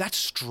strong. That's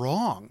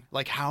strong.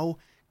 Like how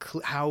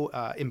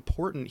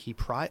important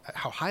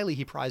how highly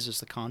he prizes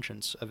the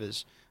conscience of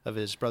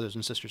his brothers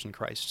and sisters in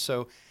Christ.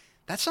 So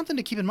that's something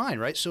to keep in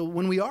mind, right? So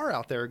when we are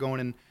out there going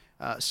and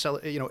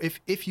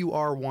if you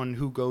are one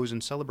who goes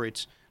and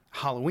celebrates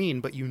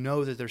Halloween, but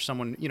that there's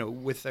someone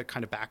with a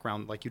kind of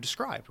background like you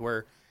described,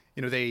 where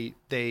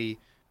they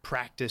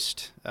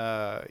practiced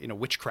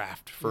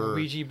witchcraft for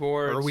Ouija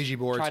boards, or Ouija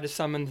boards, try to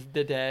summon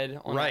the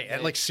dead on right,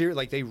 and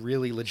they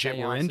really legit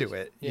Seances. Were into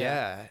it.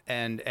 Yeah.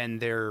 And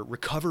they're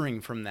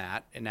recovering from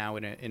that, and now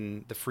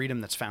in the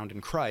freedom that's found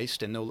in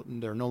Christ, and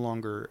they're no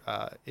longer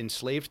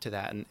enslaved to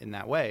that in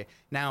that way.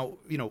 Now,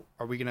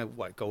 are we gonna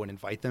go and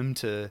invite them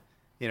to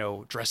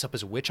dress up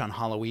as a witch on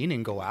Halloween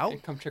and go out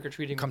and come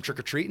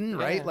trick-or-treating,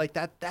 right? Like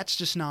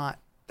that's not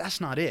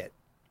it,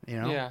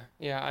 Yeah,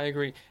 I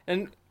agree.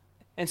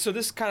 And so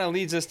this kind of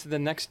leads us to the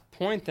next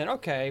point then.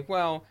 Okay,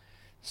 well,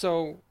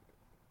 so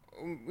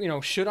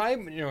should I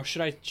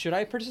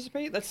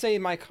participate? Let's say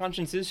my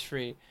conscience is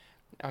free.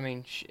 I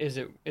mean, is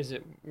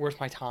it worth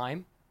my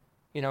time?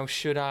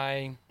 Should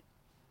I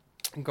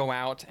go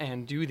out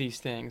and do these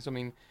things? I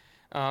mean,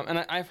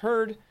 and I've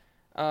heard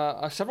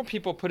several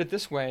people put it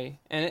this way,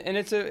 and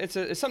it's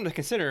something to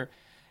consider.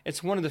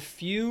 It's one of the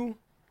few.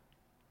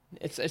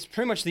 It's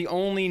pretty much the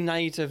only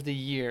night of the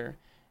year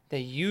that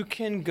you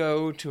can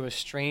go to a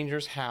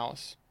stranger's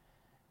house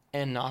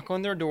and knock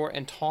on their door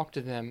and talk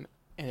to them,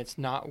 and it's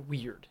not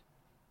weird.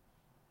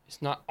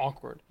 It's not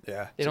awkward.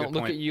 Yeah, they don't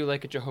look at you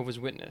like a Jehovah's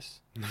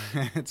Witness.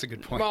 That's a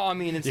good point. Well, I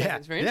mean, it's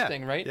very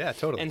interesting, right? Yeah,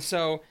 totally. And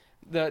so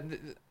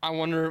I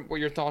wonder what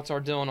your thoughts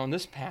are, Dylan, on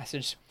this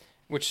passage,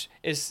 which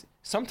is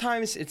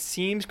sometimes it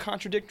seems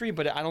contradictory,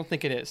 but I don't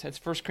think it is.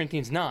 It's 1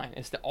 Corinthians 9.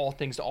 It's the all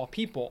things to all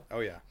people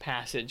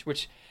passage,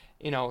 which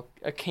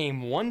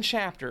came one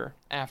chapter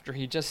after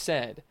he just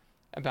said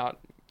about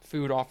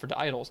food offered to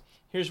idols.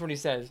 Here's what he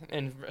says,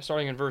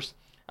 starting in verse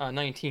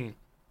 19.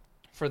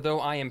 For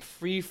though I am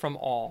free from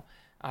all,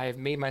 I have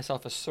made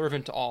myself a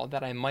servant to all,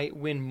 that I might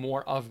win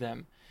more of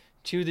them.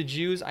 To the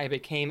Jews I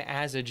became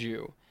as a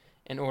Jew,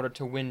 in order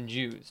to win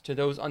Jews. To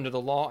those under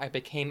the law I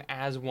became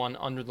as one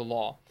under the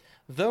law,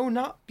 though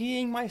not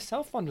being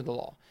myself under the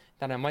law,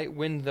 that I might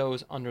win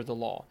those under the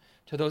law.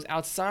 To those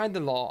outside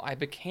the law I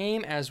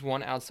became as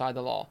one outside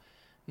the law,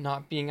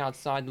 not being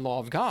outside the law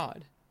of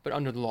God, but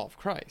under the law of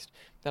Christ,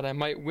 that I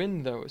might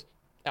win those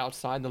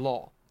outside the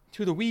law.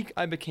 To the weak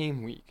I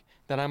became weak,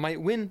 that I might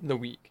win the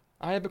weak.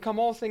 I have become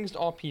all things to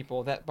all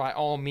people, that by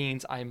all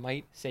means I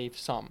might save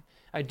some.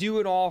 I do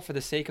it all for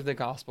the sake of the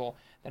gospel,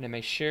 that I may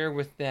share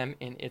with them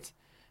in its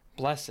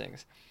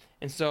blessings.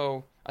 And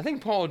so I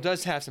think Paul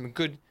does have some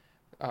good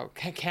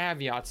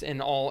caveats in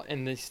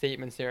the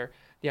statements there.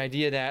 The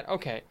idea that,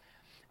 okay,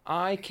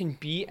 I can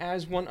be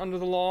as one under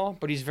the law,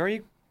 but he's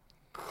very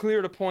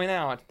clear to point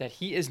out that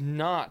he is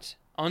not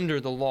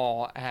under the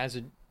law as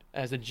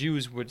the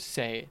Jews would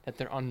say that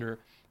they're under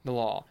the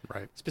law.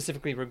 Right.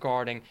 Specifically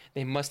regarding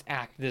they must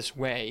act this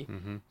way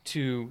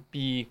to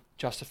be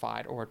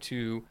justified or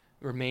to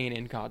remain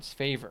in God's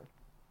favor.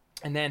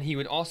 And then he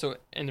would also,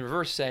 in the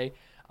reverse, say,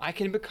 I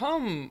can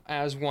become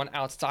as one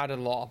outside of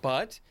the law,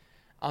 but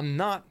I'm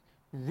not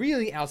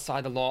really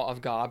outside the law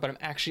of God, but I'm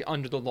actually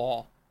under the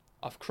law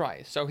of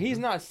Christ. So he's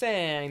not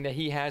saying that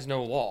he has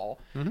no law,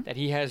 that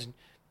he has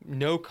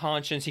no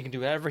conscience, he can do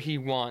whatever he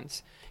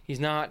wants. He's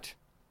not,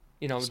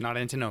 He's not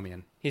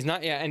antinomian. He's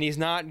not, and he's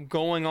not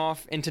going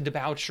off into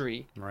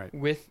debauchery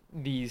with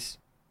these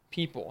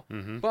people.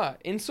 But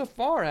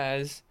insofar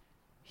as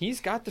he's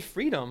got the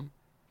freedom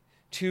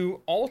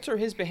to alter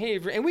his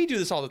behavior, and we do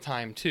this all the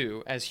time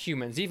too as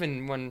humans,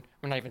 even when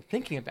we're not even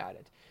thinking about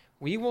it,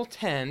 we will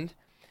tend,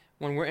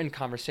 when we're in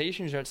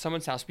conversations or at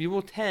someone's house, we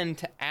will tend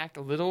to act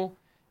a little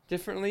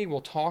differently. We'll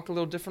talk a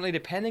little differently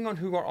depending on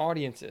who our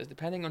audience is,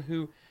 depending on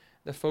who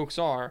the folks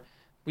are.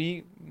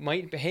 We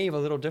might behave a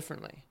little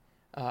differently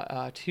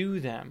to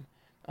them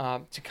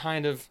to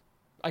kind of,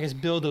 I guess,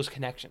 build those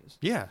connections.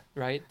 Yeah.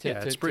 Right?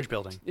 It's bridge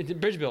building. It's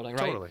bridge building,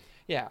 right? Totally.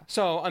 Yeah.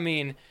 So, I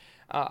mean,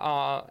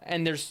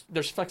 and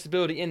there's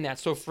flexibility in that.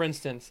 So, for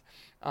instance,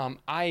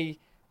 I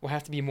will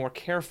have to be more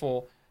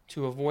careful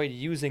to avoid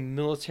using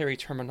military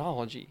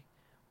terminology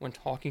when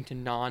talking to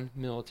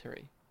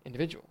non-military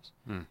individuals.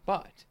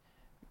 But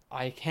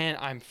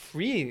I'm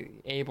freely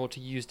able to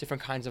use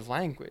different kinds of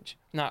language.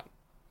 Not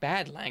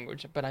bad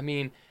language, but I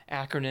mean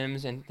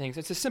acronyms and things.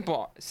 It's a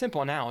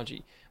simple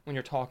analogy when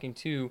you're talking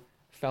to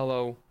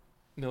fellow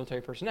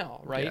military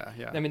personnel, right?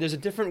 Yeah. I mean, there's a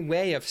different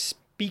way of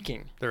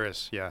speaking. There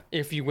is, yeah.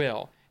 If you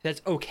will. That's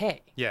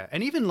okay. Yeah,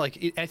 and even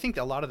like I think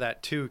a lot of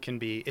that too can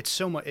be it's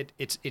so much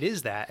it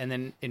is that, and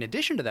then in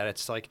addition to that,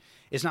 it's like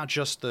it's not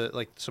just the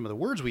like some of the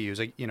words we use.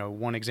 Like, you know,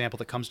 one example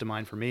that comes to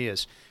mind for me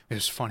is it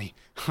was funny.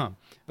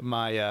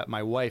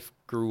 My wife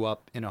grew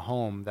up in a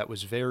home that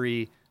was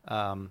very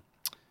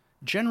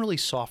generally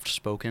soft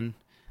spoken.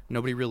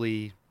 Nobody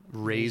really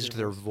raised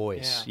their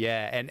voice.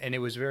 Yeah. And it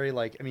was very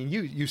like, I mean,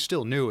 you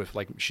still knew if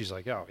like she's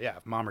like, oh yeah,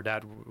 if mom or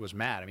dad was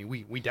mad. I mean,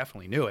 we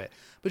definitely knew it,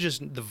 but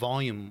just the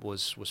volume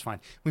was fine.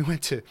 We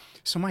went to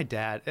my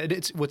dad.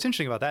 It's what's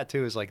interesting about that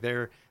too is like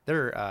they're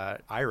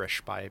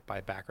Irish by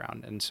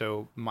background, and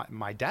so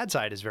my dad's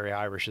side is very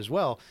Irish as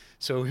well.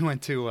 So we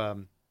went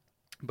to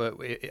but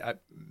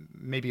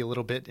maybe a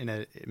little bit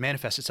it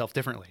manifests itself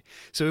differently.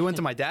 So we went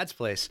to my dad's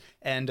place,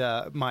 and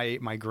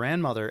my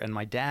grandmother and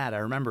my dad, I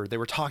remember they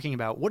were talking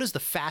about what is the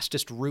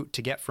fastest route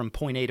to get from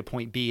point A to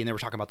point B, and they were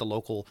talking about the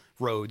local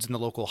roads and the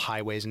local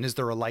highways, and is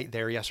there a light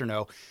there, yes or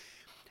no?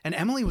 And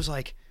Emily was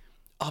like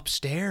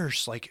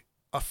upstairs, like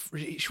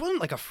she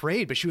wasn't like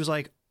afraid, but she was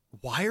like,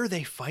 why are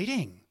they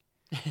fighting?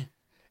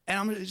 And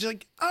I'm just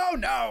like, oh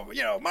no,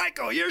 you know,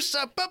 Michael, you're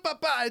so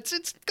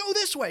it's go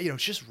this way, you know,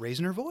 she's just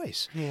raising her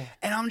voice. Yeah.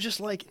 And I'm just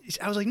like,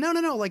 I was like, no,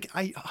 like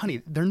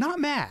honey, they're not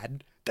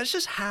mad. That's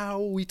just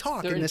how we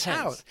talk in this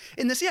house.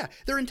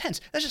 They're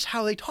intense. That's just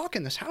how they talk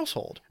in this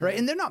household, right?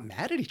 And they're not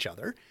mad at each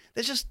other.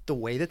 That's just the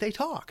way that they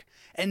talk.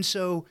 And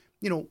so,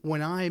 you know,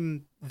 when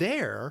I'm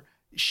there,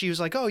 she was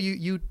like, oh,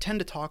 you tend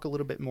to talk a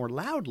little bit more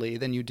loudly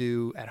than you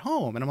do at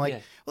home. And I'm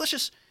like, well,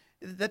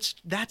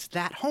 that's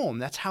that home.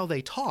 That's how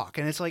they talk.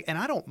 And it's like, and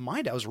I don't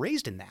mind. I was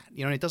raised in that,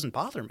 you know, and it doesn't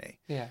bother me.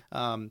 Yeah.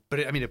 But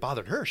it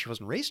bothered her. She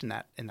wasn't raised in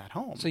that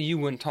home. So you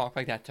wouldn't talk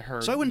like that to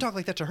her. So I wouldn't talk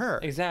like that to her.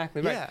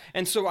 Exactly. Right. Yeah.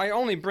 And so I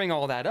only bring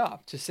all that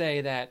up to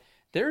say that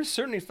there's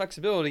certainly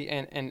flexibility,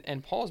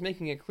 and Paul's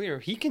making it clear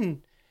he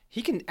can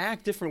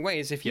act different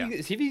ways. If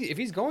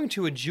he's going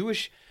to a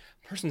Jewish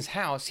person's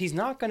house, he's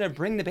not going to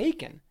bring the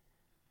bacon.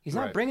 He's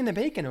not bringing the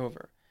bacon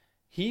over.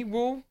 He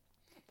will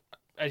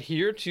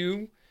adhere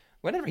to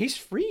whatever. He's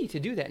free to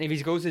do that. And if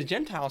he goes to the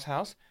Gentile's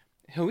house,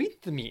 he'll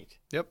eat the meat.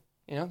 Yep.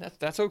 You know,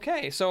 that's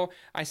okay. So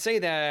I say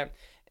that,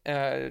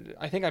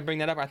 I think I bring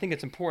that up. I think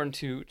it's important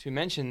to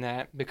mention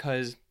that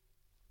because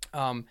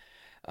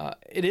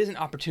it is an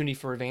opportunity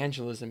for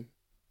evangelism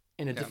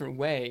in a different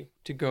way,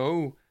 to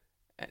go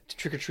to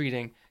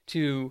trick-or-treating,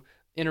 to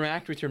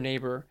interact with your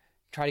neighbor,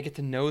 try to get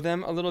to know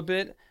them a little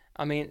bit.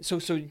 I mean, so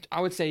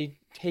I would say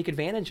take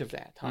advantage of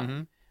that time.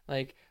 Mm-hmm.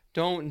 Like,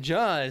 don't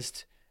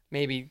just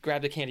maybe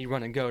grab the candy,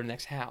 run and go to the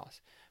next house,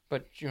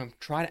 but, you know,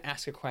 try to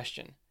ask a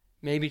question.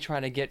 Maybe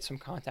try to get some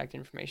contact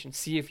information.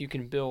 See if you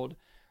can build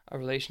a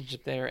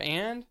relationship there.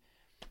 And,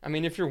 I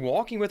mean, if you're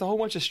walking with a whole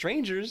bunch of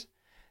strangers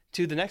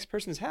to the next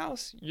person's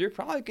house, you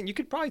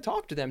could probably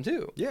talk to them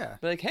too. Yeah.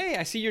 Be like, hey,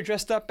 I see you're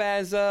dressed up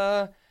as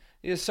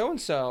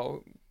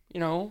so-and-so. You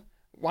know,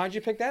 why'd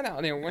you pick that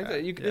out? You know,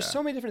 there's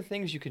so many different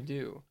things you could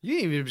do. You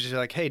can even just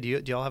like, hey, do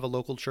y'all have a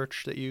local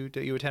church that you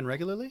attend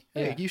regularly?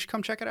 Hey, Yeah. you should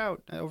come check it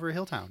out over at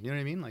Hilltown. You know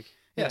what I mean? Like,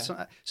 Yeah.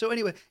 So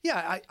anyway,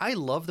 I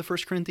love the 1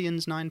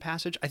 Corinthians 9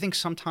 passage. I think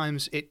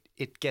sometimes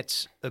it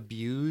gets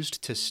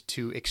abused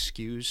to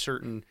excuse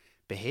certain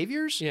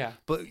behaviors. Yeah.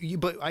 But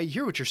I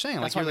hear what you're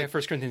saying. That's like, why we you're have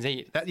 1 Corinthians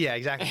 8. yeah,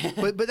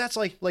 exactly. but that's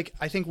like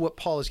I think what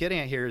Paul is getting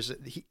at here is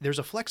that there's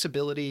a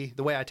flexibility.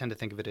 The way I tend to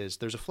think of it is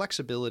there's a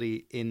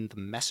flexibility in the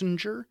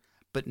messenger,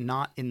 but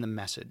not in the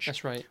message.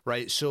 That's right.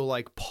 Right. So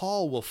like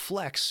Paul will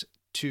flex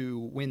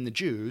to win the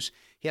Jews.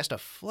 He has to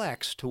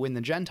flex to win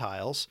the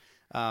Gentiles.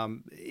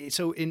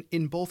 So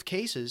in both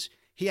cases,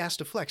 he has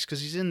to flex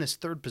because he's in this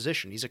third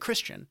position. He's a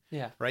Christian.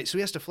 Yeah. Right. So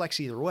he has to flex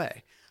either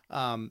way.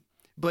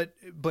 But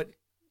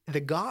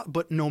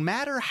no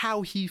matter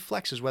how he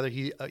flexes, whether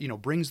he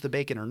brings the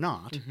bacon or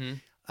not,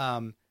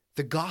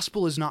 the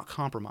gospel is not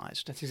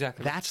compromised. That's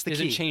exactly. That's the key. It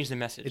doesn't change the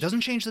message. It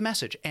doesn't change the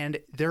message. And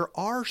there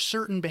are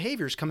certain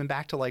behaviors coming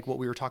back to like what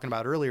we were talking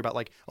about earlier about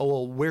like, oh,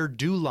 well, where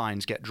do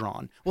lines get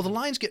drawn? Well, the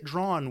lines get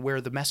drawn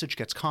where the message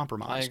gets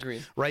compromised. I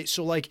agree. Right.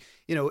 So like,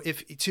 you know,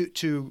 if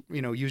to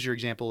use your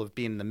example of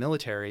being in the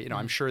military, you know,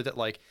 I'm sure that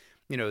like,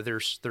 you know,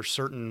 there's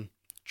certain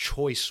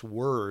choice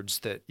words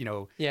that, you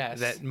know,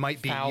 that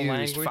might be foul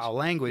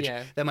language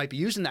that might be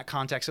used in that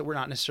context that we're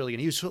not necessarily going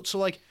to use. So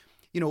like,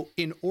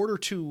 in order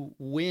to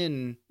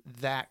win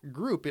that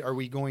group, are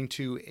we going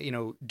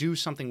to, do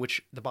something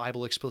which the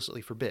Bible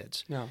explicitly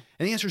forbids? No.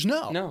 And the answer is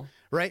no. No.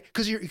 Right?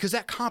 Because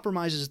that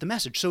compromises the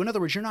message. So in other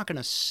words, you're not going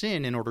to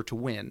sin in order to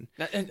win.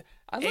 And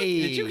I like that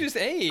you just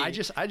I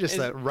just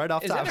right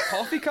off top. Is that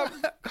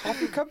a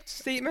coffee cup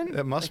statement?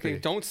 It must be.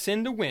 Don't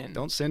sin to win.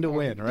 Don't sin to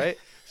win, right?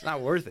 It's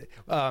not worth it.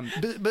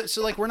 But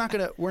so like we're not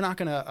gonna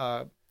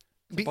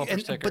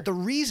but the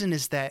reason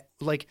is that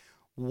like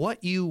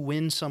what you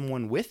win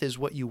someone with is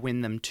what you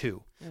win them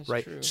to, That's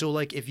right? true. So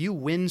like if you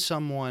win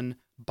someone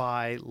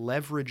by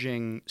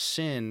leveraging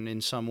sin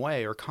in some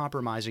way or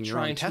compromising your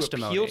own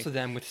testimony, trying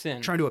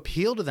to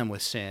appeal to them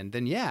with sin,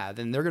 then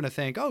they're going to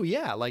think, oh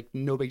yeah, like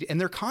no big deal. And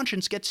their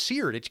conscience gets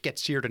seared. It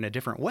gets seared in a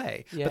different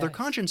way, but their Yes.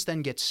 conscience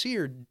then gets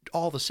seared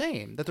all the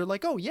same, that they're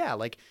like, oh yeah,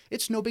 like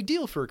it's no big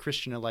deal for a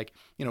Christian to like,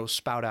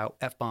 spout out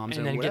F-bombs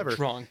and or then whatever. get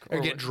drunk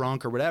Or get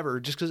drunk or whatever,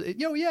 just because,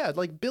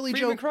 like Billy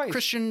Freedom Joe in Christ.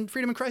 Christian,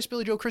 Freedom in Christ,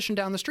 Billy Joe Christian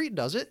down the street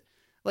does it.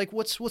 Like,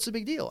 what's the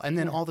big deal? And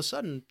then all of a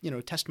sudden,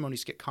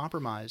 testimonies get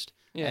compromised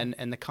Yeah.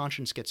 and the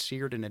conscience gets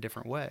seared in a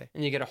different way.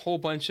 and you get a whole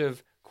bunch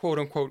of quote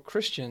unquote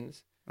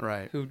Christians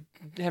Right. who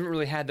haven't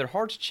really had their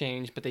hearts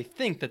changed, but they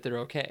think that they're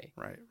okay.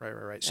 Right.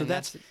 So So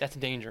that's a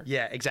danger.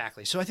 yeah,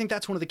 exactly. So I think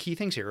that's one of the key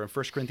things here in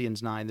 1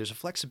 Corinthians 9. There's a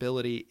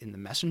flexibility in the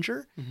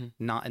messenger,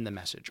 not in the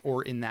message,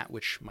 or in that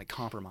which might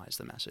compromise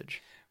the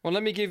message. Well,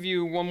 let me give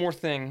you one more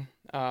thing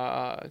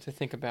to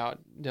think about,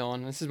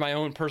 Dylan. This is my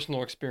own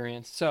personal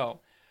experience. So,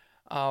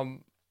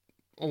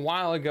 a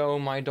while ago,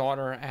 my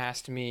daughter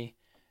asked me.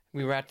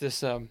 We were at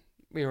this.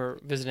 We were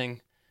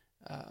visiting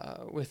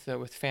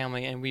with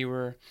family, and we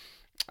were.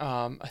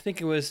 I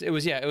think it was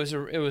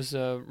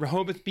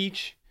Rehoboth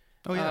Beach.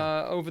 Oh,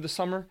 yeah. Over the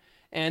summer,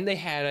 and they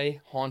had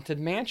a haunted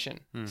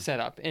mansion set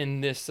up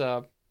in this.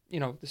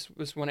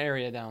 This one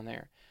area down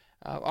there,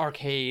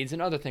 arcades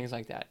and other things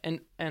like that.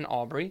 And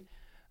Aubrey,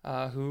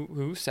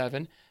 who's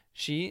 7,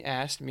 she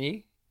asked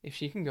me if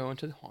she can go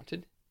into the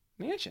haunted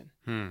mansion.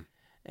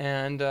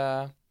 And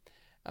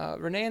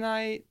Renee and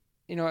I,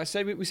 I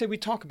said we said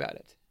we'd talk about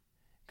it,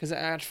 because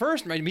at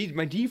first my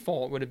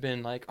default would have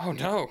been like, oh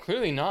no,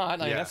 clearly not.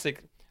 Like that's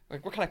like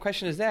what kind of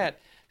question is that,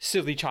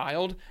 silly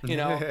child?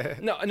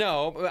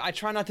 No. I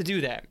try not to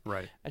do that.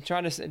 Right. I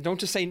try to don't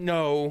just say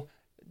no.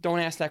 Don't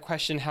ask that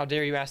question. How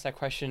dare you ask that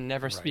question?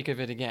 Never speak of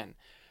it again.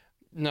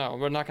 No,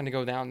 we're not going to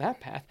go down that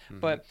path.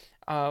 But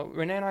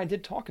Renee and I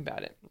did talk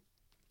about it,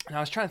 and I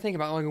was trying to think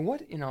about like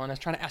what and I was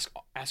trying to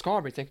ask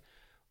Aubrey, think,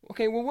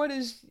 okay, well, what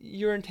is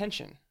your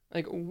intention?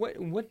 Like,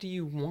 what do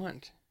you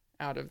want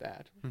out of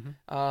that?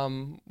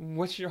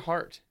 What's your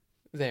heart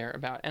there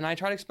about? And I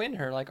try to explain to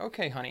her, like,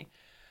 okay, honey,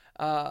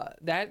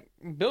 that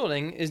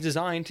building is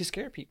designed to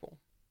scare people.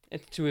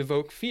 It's to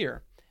evoke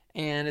fear,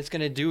 and it's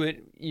going to do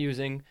it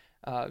using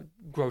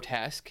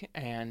grotesque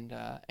and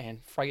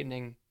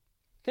frightening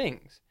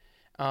things.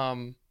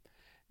 And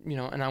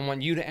I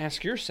want you to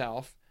ask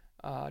yourself,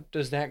 are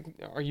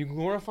you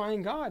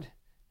glorifying God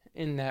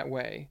in that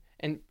way?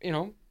 And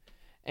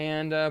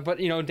but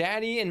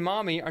Daddy and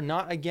Mommy are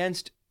not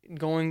against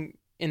going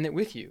in it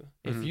with you.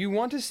 If you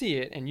want to see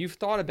it and you've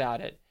thought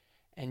about it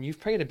and you've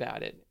prayed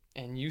about it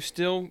and you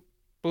still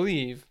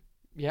believe,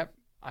 yep,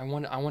 I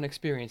want to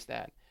experience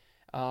that,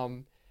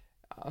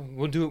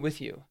 we'll do it with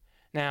you.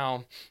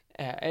 Now,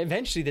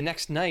 eventually the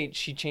next night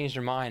she changed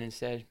her mind and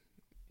said,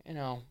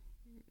 no,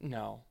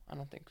 I don't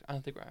want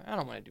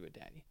to do it,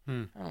 Daddy. I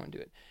don't want to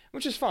do it,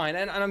 which is fine.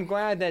 And I'm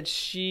glad that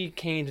she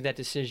came to that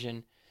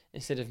decision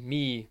instead of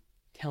me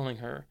telling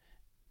her,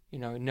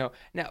 no.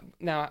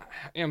 Now,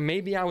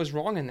 maybe I was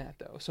wrong in that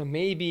though. So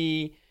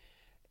maybe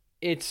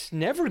it's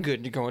never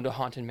good to go into a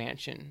haunted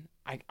mansion.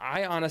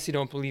 I honestly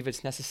don't believe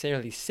it's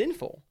necessarily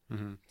sinful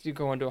to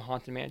go into a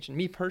haunted mansion.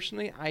 Me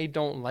personally, I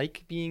don't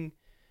like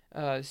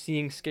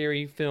seeing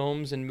scary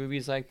films and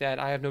movies like that.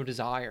 I have no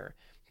desire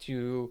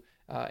to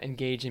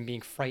engage in being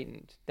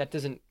frightened. That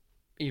doesn't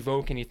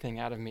evoke anything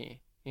out of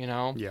me,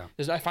 Yeah.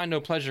 I find no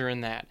pleasure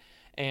in that.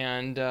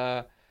 And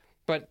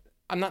but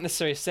I'm not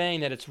necessarily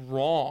saying that it's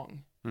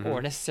wrong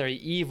or necessarily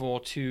evil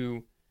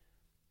to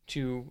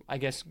I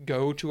guess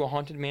go to a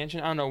haunted mansion.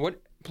 I don't know.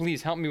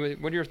 Please help me with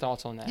what are your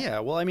thoughts on that? Yeah,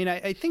 well, I mean,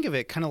 I think of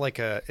it kind of like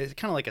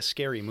a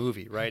scary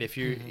movie, right? If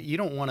you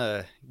don't want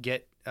to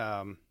get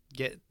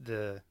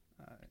the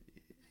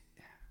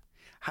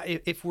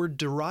if we're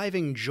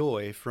deriving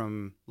joy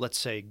from, let's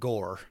say,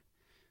 gore,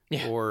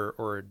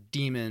 or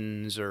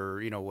demons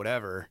or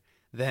whatever,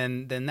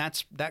 then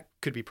that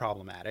could be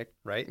problematic,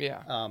 right?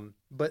 Yeah.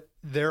 But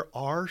there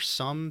are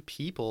some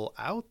people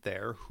out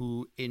there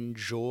who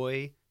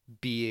enjoy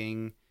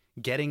getting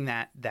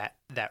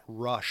that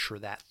rush or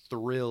that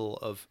thrill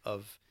of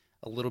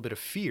a little bit of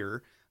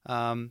fear.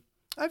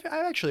 I've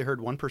actually heard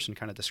one person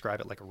kind of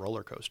describe it like a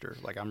roller coaster.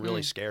 Like, I'm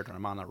really scared when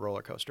I'm on that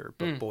roller coaster,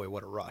 but boy,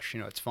 what a rush!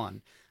 It's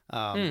fun.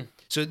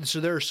 So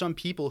there are some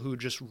people who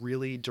just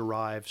really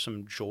derive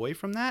some joy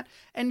from that,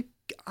 and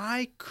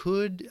I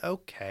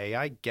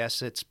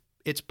guess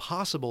it's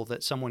possible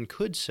that someone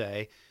could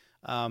say,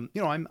 I'm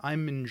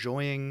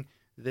enjoying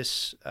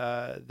this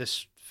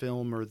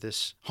film or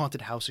this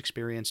haunted house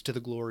experience to the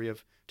glory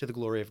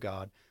of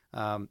God.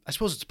 I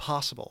suppose it's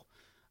possible.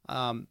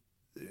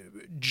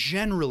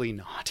 Generally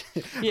not,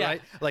 Yeah.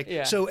 right? Like,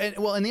 Yeah. so, and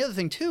the other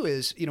thing too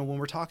is, when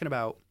we're talking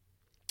about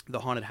the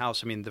haunted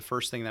house, I mean, the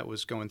first thing that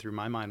was going through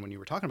my mind when you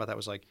were talking about that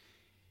was like,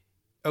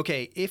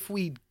 okay, if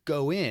we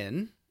go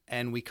in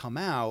and we come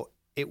out,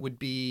 it would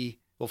be,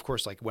 well, of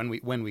course, like when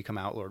we come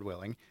out, Lord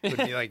willing, it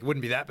would be like,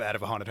 wouldn't be that bad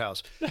of a haunted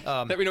house.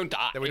 That we don't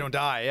die. That we don't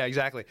die. Yeah,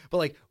 exactly. But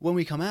like when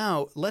we come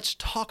out, let's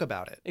talk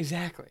about it.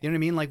 Exactly. You know what I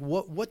mean? Like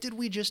what did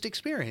we just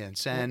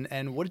experience,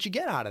 and what did you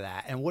get out of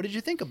that, and what did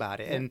you think about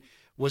it, and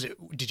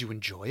did you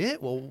enjoy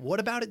it? Well, what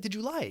about it did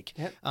you like?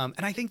 Yep.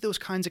 And I think those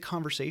kinds of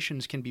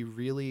conversations can be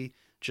really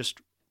just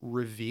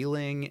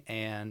revealing,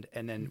 and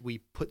then we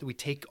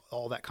take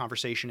all that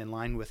conversation in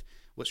line with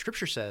what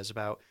Scripture says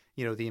about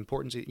the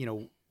importance of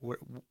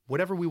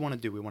whatever we want to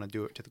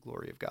do it to the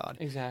glory of God.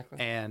 Exactly.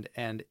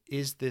 And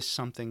is this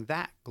something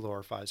that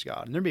glorifies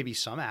God? And there may be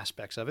some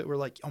aspects of it where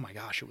like, oh my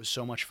gosh, it was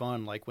so much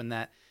fun. Like when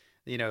that,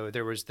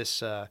 there was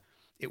this,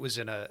 it was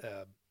in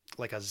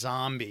like a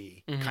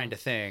zombie kind of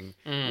thing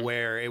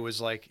where it was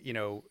like,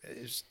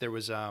 there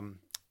was, I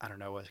don't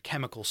know, a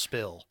chemical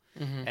spill.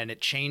 And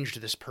it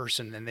changed this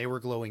person, and they were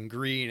glowing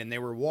green, and they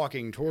were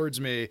walking towards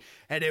me,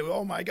 and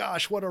oh my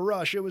gosh, what a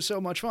rush. It was so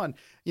much fun,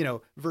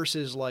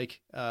 versus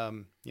like,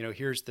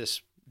 here's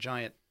this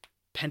giant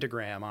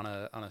pentagram on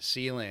a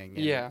ceiling.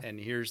 And, and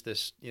here's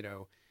this,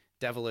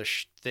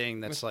 devilish thing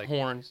that's with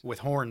like with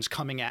horns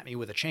coming at me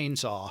with a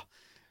chainsaw.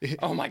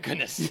 Oh my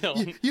goodness.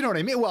 You know what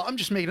I mean? Well, I'm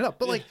just making it up,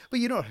 but like, but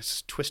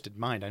it's a twisted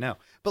mind, I know,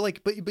 but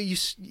like, but you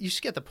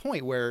get the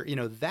point where,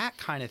 that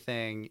kind of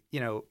thing,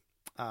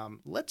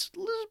 let's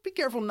be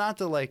careful not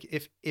to like,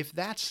 if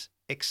that's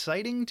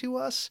exciting to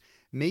us,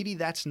 maybe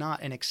that's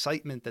not an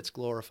excitement that's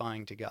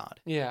glorifying to God.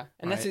 Yeah.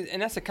 And right?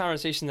 that's a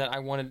conversation that I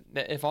wanted,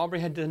 that if Aubrey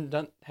had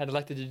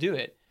elected to do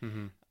it,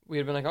 we'd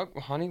have been like, oh,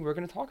 honey, we're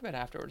going to talk about it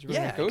afterwards. We're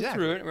going to go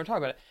through it and we're going to talk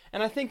about it.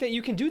 And I think that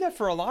you can do that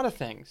for a lot of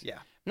things. Yeah.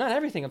 Not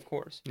everything, of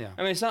course. Yeah.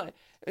 I mean, it's not,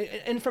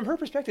 and from her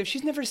perspective,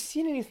 she's never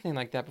seen anything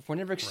like that before,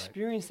 never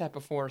experienced that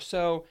before.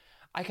 So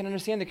I can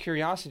understand the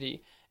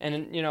curiosity.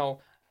 And,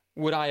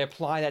 would I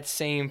apply that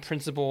same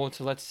principle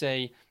to, let's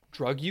say,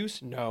 drug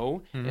use?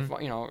 No. If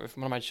if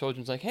one of my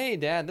children's like, hey,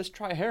 Dad, let's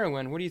try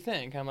heroin. What do you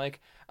think? I'm like,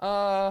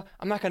 I'm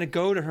not going to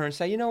go to her and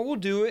say, we'll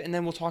do it, and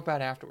then we'll talk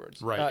about it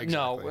afterwards. Right.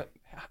 Exactly. No.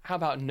 How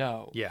about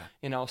no? Yeah.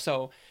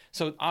 So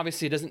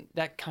obviously it doesn't,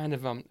 that kind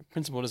of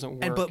principle doesn't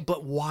work. And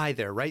but why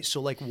there, right?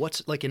 So like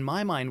what's like in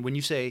my mind when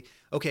you say,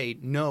 okay,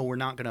 no, we're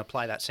not going to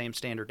apply that same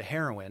standard to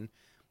heroin.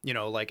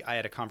 Like I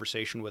had a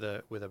conversation with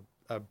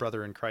a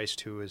brother in Christ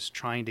who was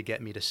trying to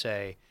get me to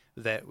say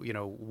that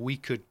we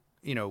could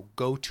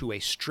go to a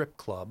strip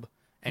club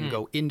and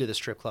go into the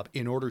strip club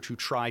in order to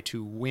try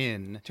to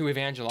win to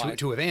evangelize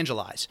to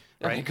evangelize,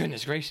 right? Oh my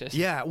goodness gracious.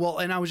 Yeah, well,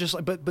 and I was just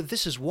like, but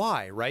this is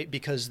why, right?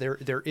 Because there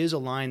is a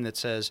line that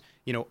says,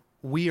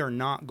 we are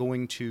not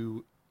going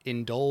to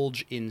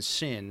indulge in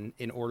sin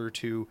in order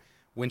to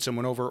win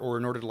someone over or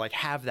in order to like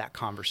have that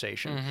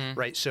conversation,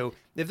 right? So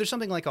if there's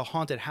something like a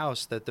haunted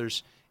house that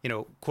there's,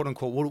 quote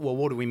unquote,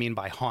 what do we mean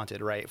by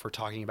haunted, right? If we're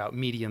talking about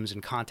mediums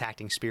and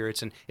contacting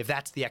spirits, and if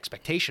that's the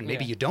expectation,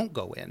 maybe you don't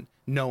go in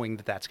knowing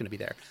that that's going to be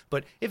there.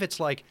 But if it's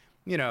like,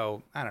 I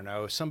don't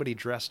know, somebody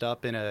dressed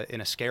up in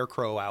a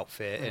scarecrow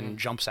outfit and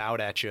jumps out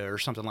at you or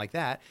something like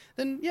that,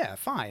 then yeah,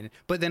 fine.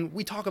 But then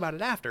we talk about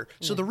it after.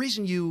 So the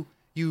reason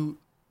you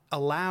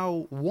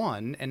allow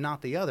one and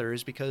not the other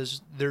is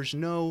because there's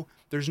no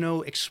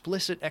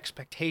explicit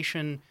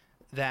expectation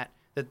that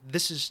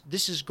this is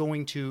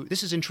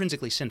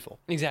intrinsically sinful.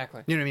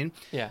 Exactly. You know what I mean?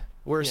 Yeah.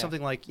 Whereas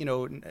something like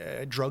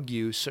drug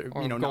use,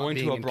 or not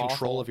being in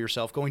control of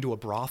yourself, going to a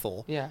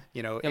brothel. Yeah.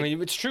 I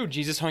mean, it's true.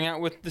 Jesus hung out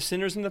with the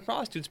sinners and the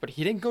prostitutes, but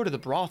he didn't go to the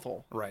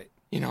brothel. Right.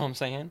 You know what I'm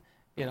saying?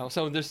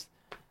 So there's.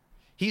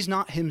 He's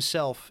not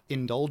himself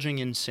indulging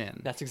in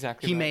sin. That's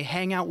exactly He right. may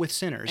hang out with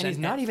sinners. And he's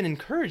not even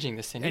encouraging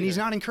the sin And either. he's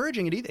not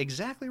encouraging it either.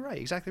 Exactly right.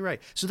 Exactly right.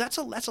 So that's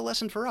a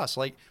lesson for us.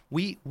 Like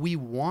we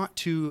want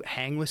to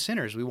hang with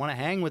sinners. We want to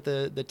hang with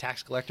the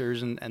tax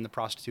collectors and the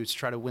prostitutes to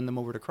try to win them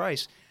over to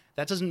Christ.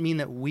 That doesn't mean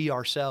that we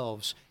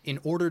ourselves, in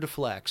order to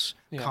flex,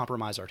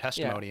 compromise our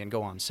testimony and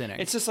go on sinning.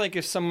 It's just like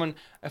if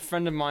a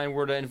friend of mine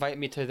were to invite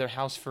me to their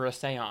house for a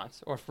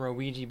seance or for a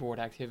Ouija board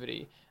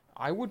activity,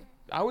 I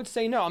would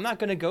say no. I'm not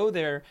going to go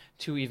there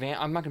to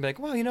I'm not going to be like,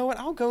 well, you know what?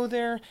 I'll go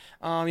there.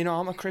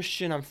 I'm a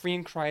Christian. I'm free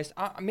in Christ.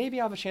 Maybe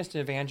I'll have a chance to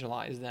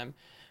evangelize them.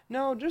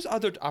 No, there's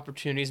other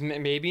opportunities.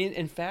 Maybe,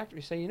 in fact,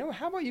 we say,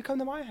 how about you come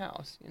to my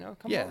house? Come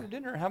over to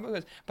dinner. How about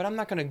this? But I'm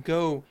not going to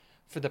go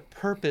for the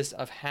purpose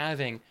of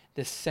having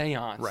this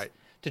seance. Right.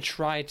 To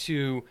try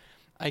to,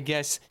 I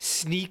guess,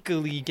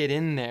 sneakily get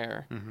in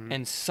there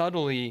and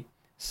subtly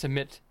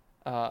submit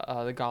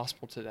the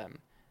gospel to them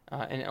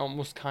and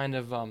almost kind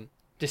of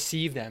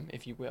deceive them,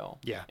 if you will,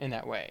 in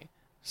that way.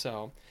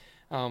 So,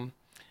 I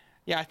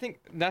think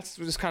that's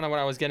just kind of what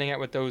I was getting at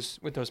with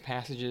those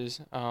passages,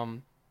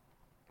 and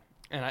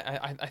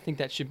I think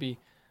that should be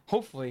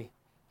hopefully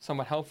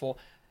somewhat helpful.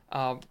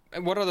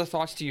 What other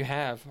thoughts do you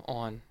have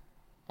on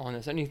on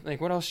this?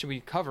 What else should we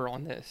cover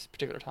on this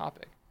particular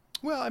topic?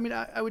 Well, I mean,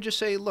 I would just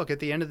say, look, at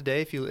the end of the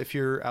day, if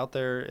you're out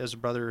there as a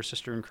brother or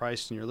sister in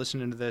Christ and you're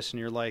listening to this and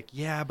you're like,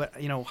 yeah, but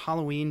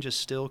Halloween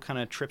just still kind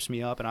of trips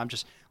me up and I'm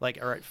just like,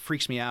 or it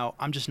freaks me out.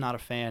 I'm just not a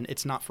fan.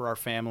 It's not for our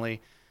family.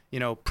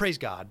 Praise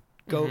God.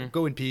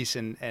 Go in peace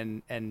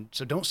and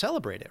so don't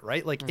celebrate it,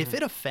 right? Like if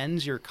it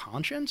offends your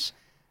conscience,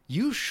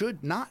 you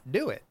should not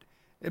do it,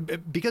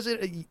 because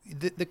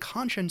the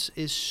conscience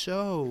is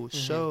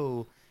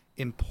so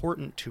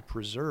important to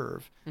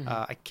preserve.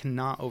 I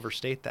cannot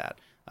overstate that.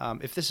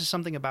 If this is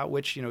something about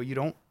which you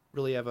don't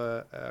really have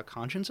a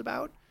conscience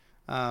about,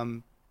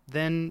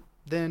 then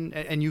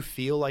and you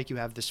feel like you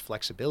have this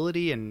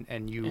flexibility and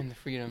the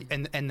freedom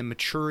and the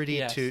maturity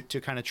Yes.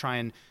 to kind of try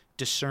and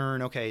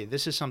discern, okay,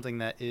 this is something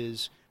that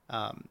is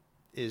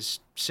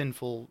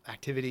sinful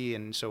activity,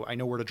 and so I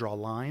know where to draw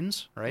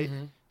lines, right?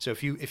 So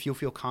if you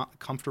feel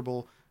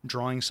comfortable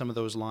drawing some of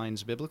those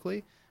lines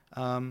biblically,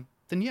 then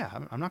yeah,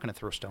 I'm not going to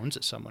throw stones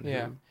at someone.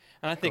 Yeah. Who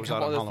And I think a goes out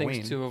couple on other Halloween.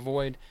 things to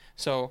avoid.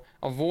 So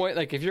avoid,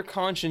 like, if your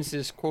conscience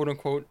is quote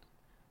unquote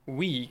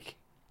weak,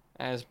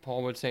 as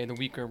Paul would say, the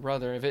weaker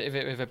brother. If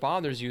it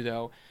bothers you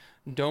though,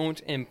 don't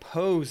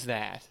impose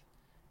that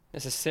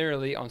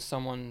necessarily on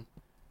someone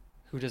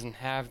who doesn't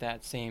have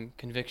that same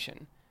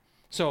conviction.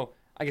 So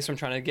I guess what I'm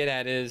trying to get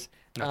at is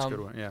That's a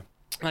good one. Yeah.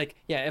 like,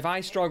 yeah, if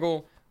I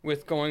struggle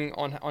with going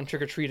on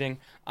trick-or-treating,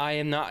 I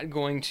am not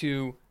going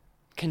to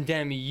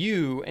condemn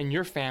you and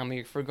your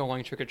family for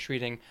going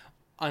trick-or-treating,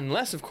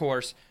 unless, of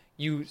course,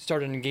 you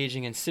started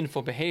engaging in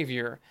sinful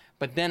behavior,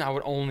 but then I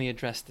would only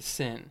address the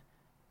sin,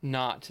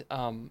 not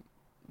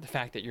the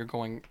fact that you're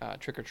going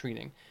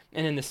trick-or-treating.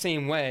 And in the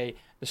same way,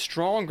 the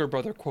stronger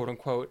brother,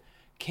 quote-unquote,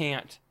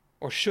 can't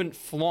or shouldn't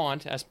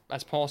flaunt, as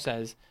Paul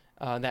says,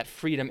 that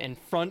freedom in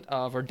front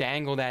of, or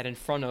dangle that in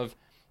front of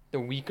the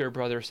weaker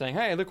brother, saying,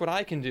 hey, look what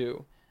I can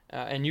do,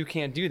 and you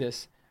can't do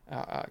this,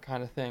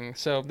 kind of thing.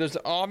 So there's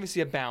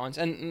obviously a balance.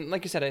 And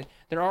like you said,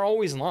 there are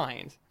always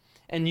lines,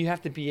 and you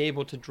have to be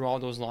able to draw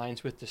those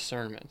lines with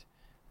discernment.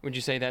 Would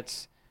you say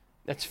that's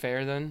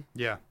fair then?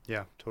 Yeah.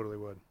 Totally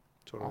would.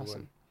 Totally Awesome.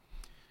 would.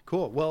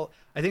 Cool. Well,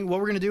 I think what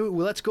we're going to do,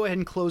 let's go ahead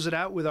and close it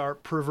out with our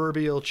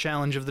proverbial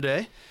challenge of the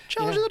day.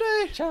 Challenge of the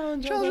day.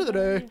 Challenge of the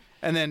day.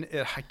 And then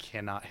I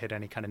cannot hit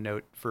any kind of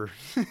note for.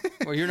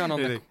 Well, you're not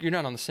on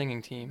the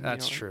singing team.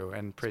 That's true,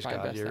 and praise probably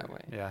God, best you're that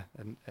way. yeah,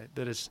 and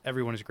that is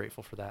everyone is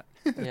grateful for that.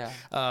 Yeah.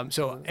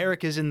 So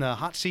Eric is in the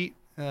hot seat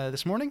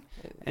this morning.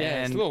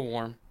 Yeah, it's a little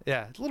warm.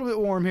 Yeah, it's a little bit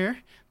warm here,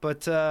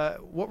 but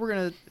what we're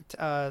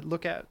gonna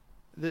look at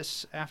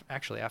this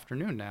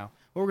afternoon now.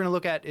 What we're gonna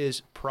look at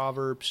is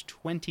Proverbs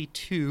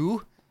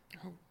 22,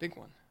 Oh, big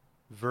one.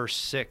 verse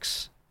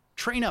 6.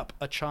 Train up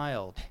a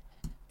child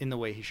in the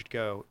way he should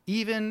go,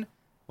 even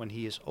when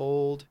he is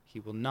old, he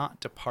will not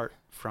depart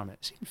from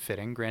it. Seems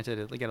fitting.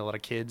 Granted, we got a lot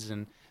of kids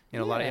and a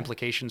lot of Yeah.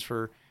 implications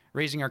for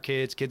raising our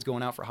kids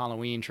going out for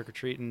Halloween,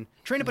 trick-or-treating.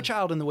 Train up a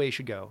child in the way he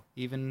should go.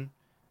 Even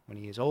when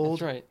he is old,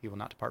 That's right. he will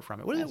not depart from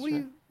it. What, is That's it,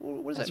 right.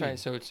 what does That's that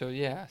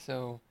mean? right.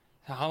 So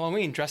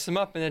Halloween, dress them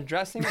up in a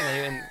dressing,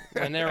 and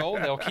when they're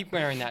old, they'll keep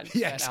wearing that.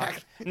 Yeah, that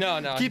exactly. outfit.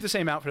 No. Keep the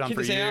same outfit on Keep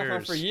for the same years.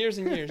 outfit for years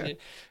and years.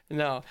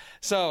 No.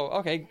 So,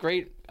 okay,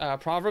 great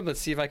proverb.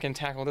 Let's see if I can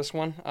tackle this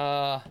one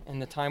in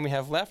the time we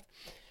have left.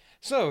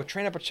 So,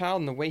 train up a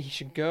child in the way he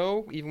should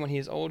go. Even when he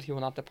is old, he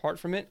will not depart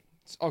from it.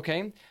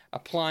 Okay.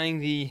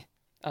 Applying the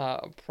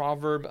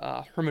proverb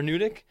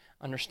hermeneutic,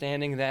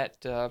 understanding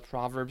that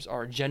proverbs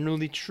are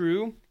generally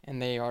true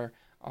and they are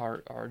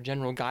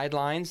general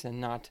guidelines and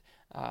not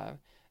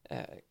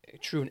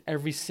true in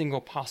every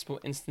single possible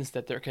instance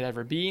that there could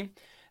ever be.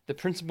 The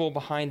principle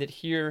behind it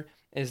here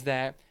is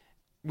that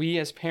we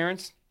as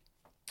parents,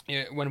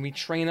 when we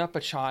train up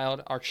a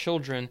child, our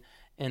children,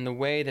 in the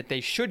way that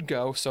they should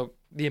go, so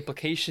the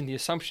implication, the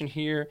assumption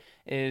here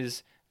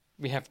is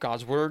we have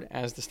God's word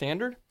as the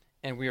standard,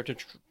 and we are to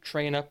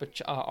train up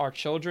our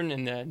children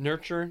in the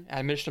nurture,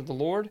 admonition of the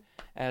Lord,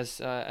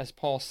 as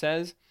Paul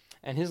says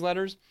in his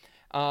letters,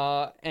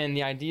 and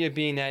the idea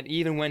being that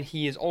even when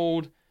he is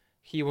old,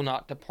 he will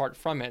not depart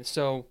from it.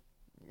 So,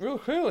 real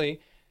clearly,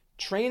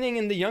 training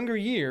in the younger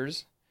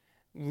years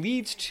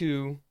leads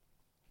to,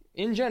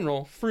 in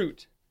general,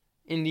 fruit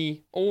in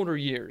the older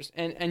years.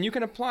 And you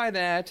can apply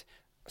that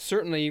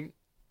certainly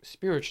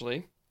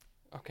spiritually,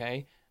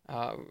 okay?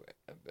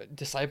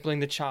 Discipling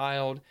the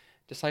child,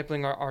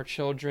 discipling our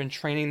children,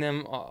 training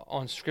them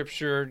on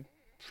Scripture,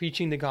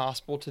 preaching the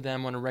gospel to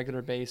them on a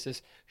regular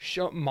basis,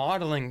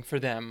 modeling for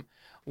them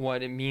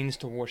what it means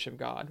to worship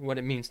God, what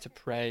it means to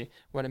pray,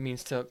 what it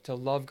means to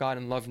love God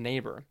and love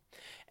neighbor.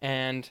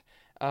 And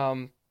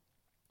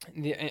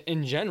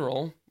in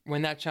general,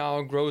 when that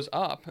child grows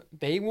up,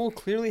 they will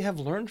clearly have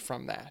learned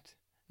from that,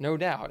 no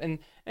doubt. And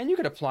you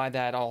could apply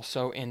that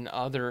also in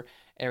other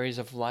areas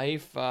of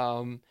life.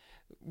 One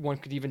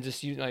could even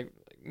just use like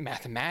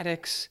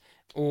mathematics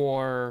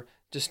or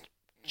just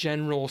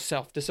general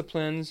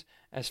self-disciplines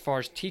as far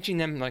as teaching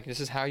them, like,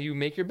 this is how you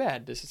make your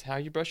bed, this is how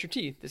you brush your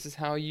teeth, this is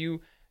how you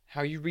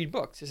read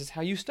books, this is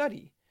how you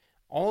study.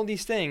 All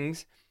these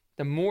things,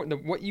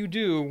 what you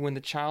do when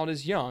the child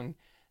is young,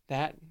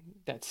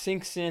 that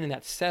sinks in and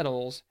that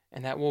settles,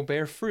 and that will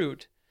bear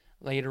fruit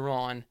later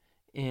on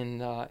in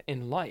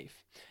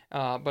life.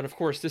 But of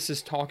course, this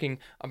is talking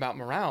about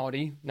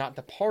morality, not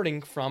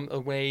departing from a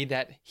way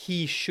that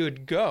he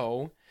should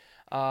go.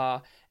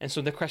 And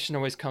so the question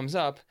always comes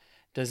up,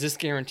 does this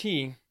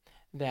guarantee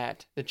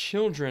that the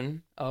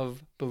children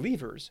of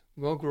believers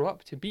will grow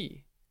up to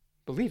be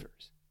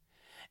believers?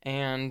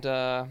 And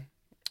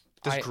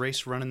does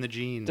grace run in the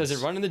genes? Does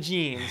it run in the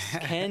genes?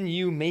 Can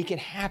you make it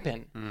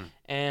happen?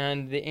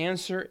 And the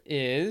answer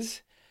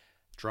is...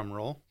 Drum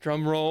roll.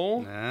 Drum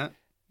roll. Nah.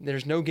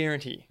 There's no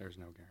guarantee. There's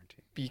no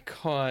guarantee.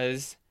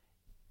 Because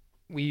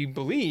we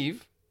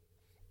believe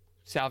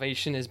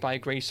salvation is by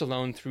grace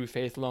alone, through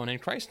faith alone, in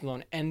Christ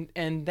alone.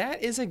 And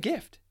that is a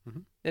gift.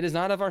 That is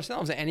not of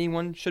ourselves that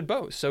anyone should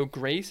boast. So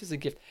grace is a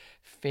gift.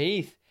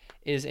 Faith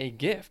is a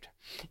gift.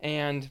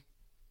 And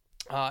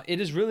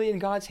it is really in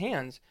God's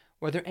hands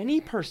whether any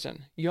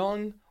person,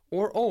 young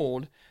or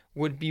old,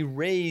 would be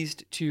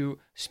raised to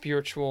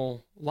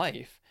spiritual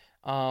life.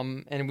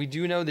 And we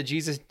do know that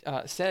Jesus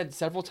said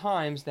several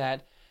times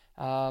that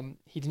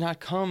he did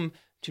not come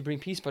to bring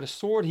peace, but a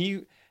sword.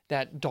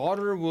 That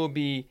daughter will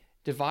be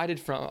divided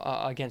from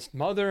against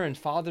mother, and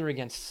father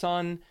against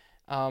son.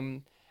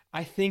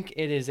 I think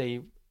it is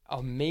a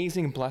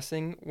amazing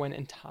blessing when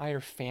entire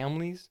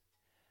families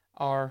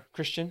are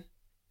Christian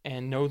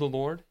and know the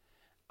Lord.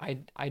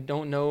 I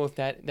don't know if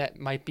that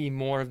might be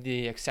more of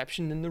the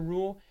exception than the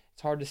rule.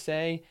 It's hard to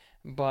say,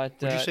 but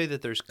would you say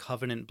that there's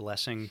covenant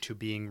blessing to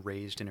being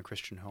raised in a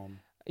Christian home?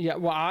 Yeah,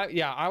 well,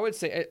 I would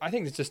say, I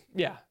think it's just,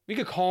 we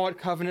could call it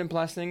covenant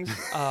blessings,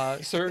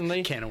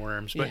 certainly. Can of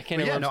worms. No,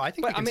 I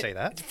think we can say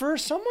that. For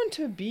someone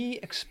to be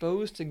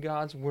exposed to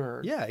God's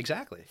word. Yeah,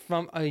 exactly.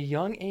 From a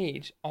young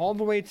age all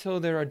the way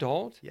till they're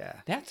adult. Yeah.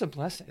 That's a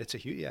blessing. It's a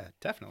huge,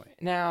 definitely.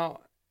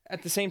 Now,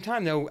 at the same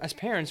time, though, as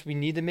parents, we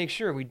need to make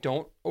sure we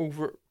don't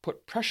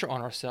put pressure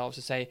on ourselves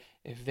to say,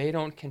 if they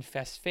don't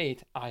confess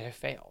faith, I have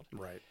failed.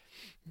 Right.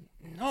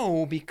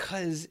 No,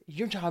 because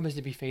your job is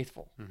to be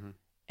faithful.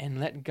 And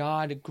let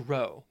God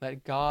grow,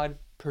 let God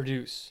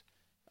produce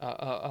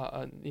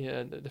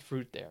the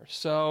fruit there.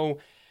 So,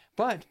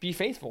 but be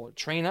faithful,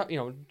 train up,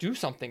 do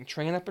something,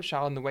 train up a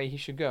child in the way he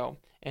should go.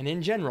 And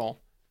in general,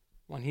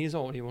 when he is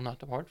old, he will not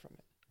depart from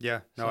it.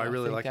 Yeah, no, so I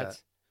really like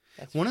that.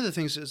 That's one of the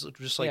things is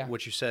just like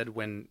what you said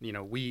when,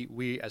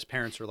 we as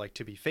parents are like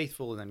to be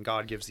faithful, and then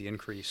God gives the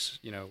increase,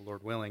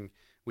 Lord willing.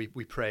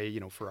 We pray,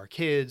 for our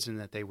kids and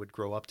that they would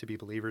grow up to be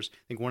believers. I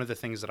think one of the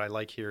things that I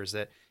like here is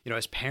that,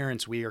 as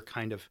parents, we are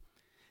kind of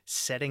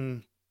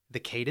setting the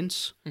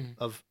cadence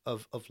of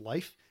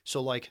life.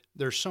 So like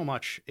there's so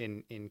much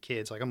in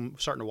kids. Like I'm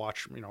starting to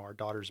watch, our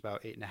daughter's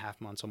about 8.5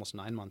 months, almost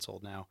 9 months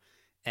old now.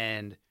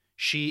 And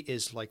she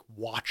is like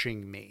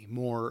watching me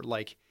more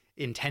like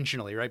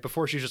intentionally, right?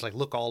 Before she was just like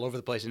look all over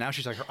the place. And now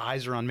she's like, her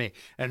eyes are on me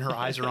and her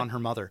eyes are on her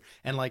mother.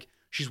 And like,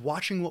 she's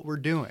watching what we're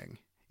doing,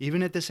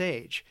 even at this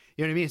age.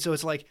 You know what I mean? So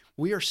it's like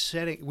we are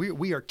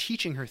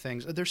teaching her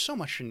things. There's so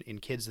much in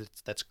kids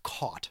that's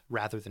caught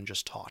rather than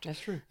just taught. That's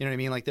true. You know what I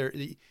mean? Like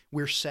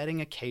we're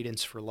setting a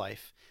cadence for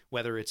life,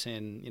 whether it's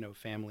in,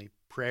 family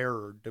prayer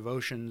or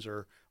devotions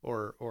or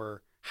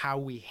how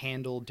we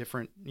handle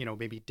different,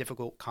 maybe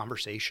difficult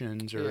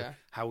conversations or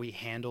how we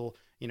handle,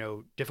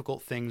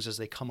 difficult things as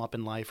they come up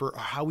in life, or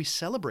how we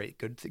celebrate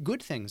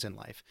good things in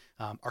life.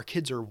 Our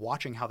kids are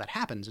watching how that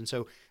happens. And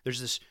so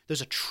there's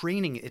a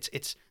training,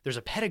 there's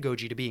a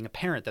pedagogy to being a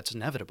parent that's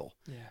inevitable.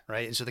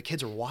 Right. And so the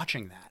kids are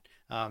watching that.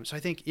 So I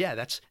think,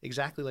 that's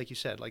exactly like you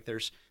said, like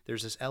there's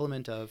this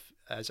element of,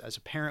 as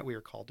a parent, we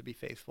are called to be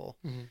faithful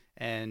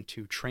and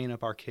to train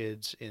up our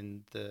kids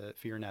in the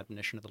fear and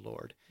admonition of the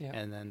Lord.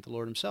 And then the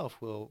Lord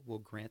himself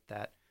will grant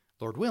that,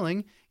 Lord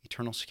willing,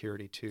 eternal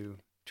security to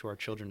our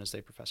children as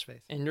they profess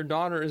faith. And your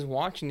daughter is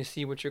watching to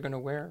see what you're going to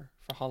wear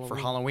for Halloween. For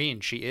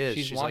Halloween, she is.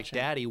 She's like,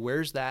 Daddy,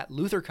 where's that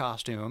Luther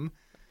costume?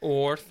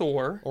 Or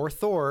Thor.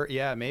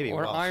 Yeah, maybe.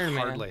 Or Iron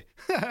Man. Hardly.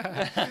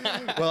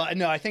 Well,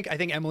 no, I think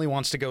Emily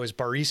wants to go as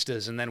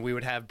baristas, and then we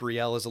would have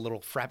Brielle as a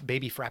little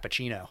baby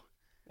frappuccino.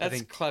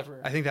 That's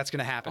clever. I think that's going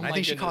to happen. I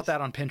think she caught that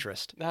on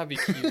Pinterest. That'd be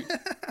cute.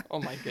 Oh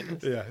my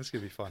goodness. Yeah, it's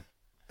going to be fun.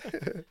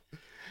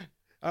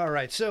 All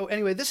right. So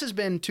anyway, this has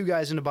been Two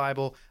Guys in the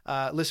Bible.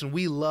 Listen,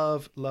 we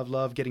love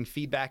getting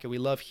feedback, and we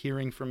love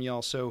hearing from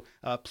y'all. So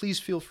please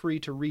feel free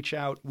to reach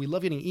out. We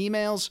love getting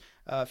emails.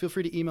 Feel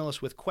free to email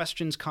us with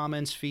questions,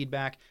 comments,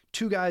 feedback.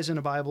 Two Guys in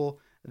a Bible.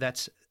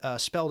 That's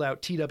spelled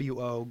out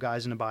TWO,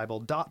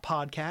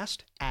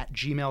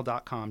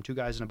 guysinthebible.podcast@gmail.com. Two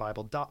Guys in a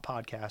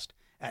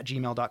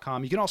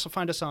Bible.podcast@gmail.com. You can also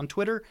find us on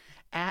Twitter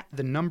at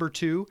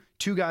 @2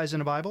 Guys in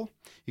a Bible.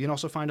 You can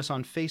also find us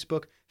on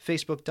Facebook,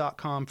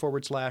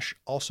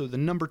 facebook.com/also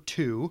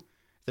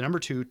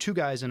 #2, Two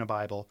Guys in a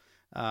Bible.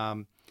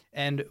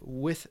 And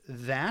with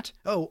that,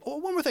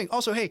 one more thing.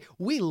 Also, hey,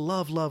 we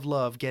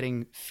love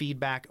getting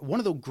feedback.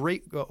 A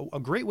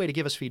great way to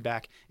give us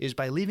feedback is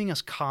by leaving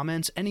us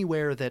comments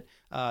anywhere that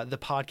the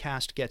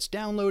podcast gets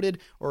downloaded,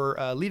 or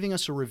leaving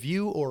us a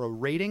review or a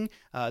rating.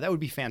 That would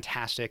be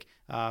fantastic.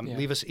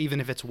 Leave us, even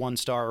if it's 1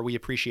 star. We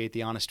appreciate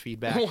the honest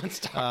feedback. 1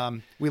 star.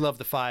 We love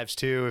the 5s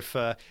too,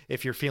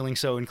 if you're feeling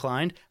so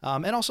inclined.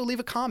 And also leave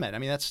a comment. I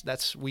mean,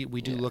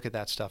 we do look at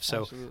that stuff.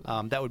 So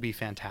that would be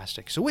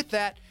fantastic. So with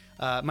that,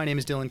 my name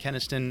is Dylan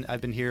Keniston.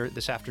 I've been here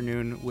this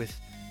afternoon with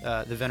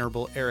the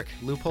venerable Eric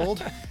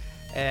Leupold,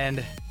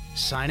 and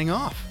signing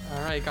off.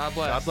 All right. God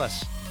bless. God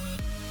bless.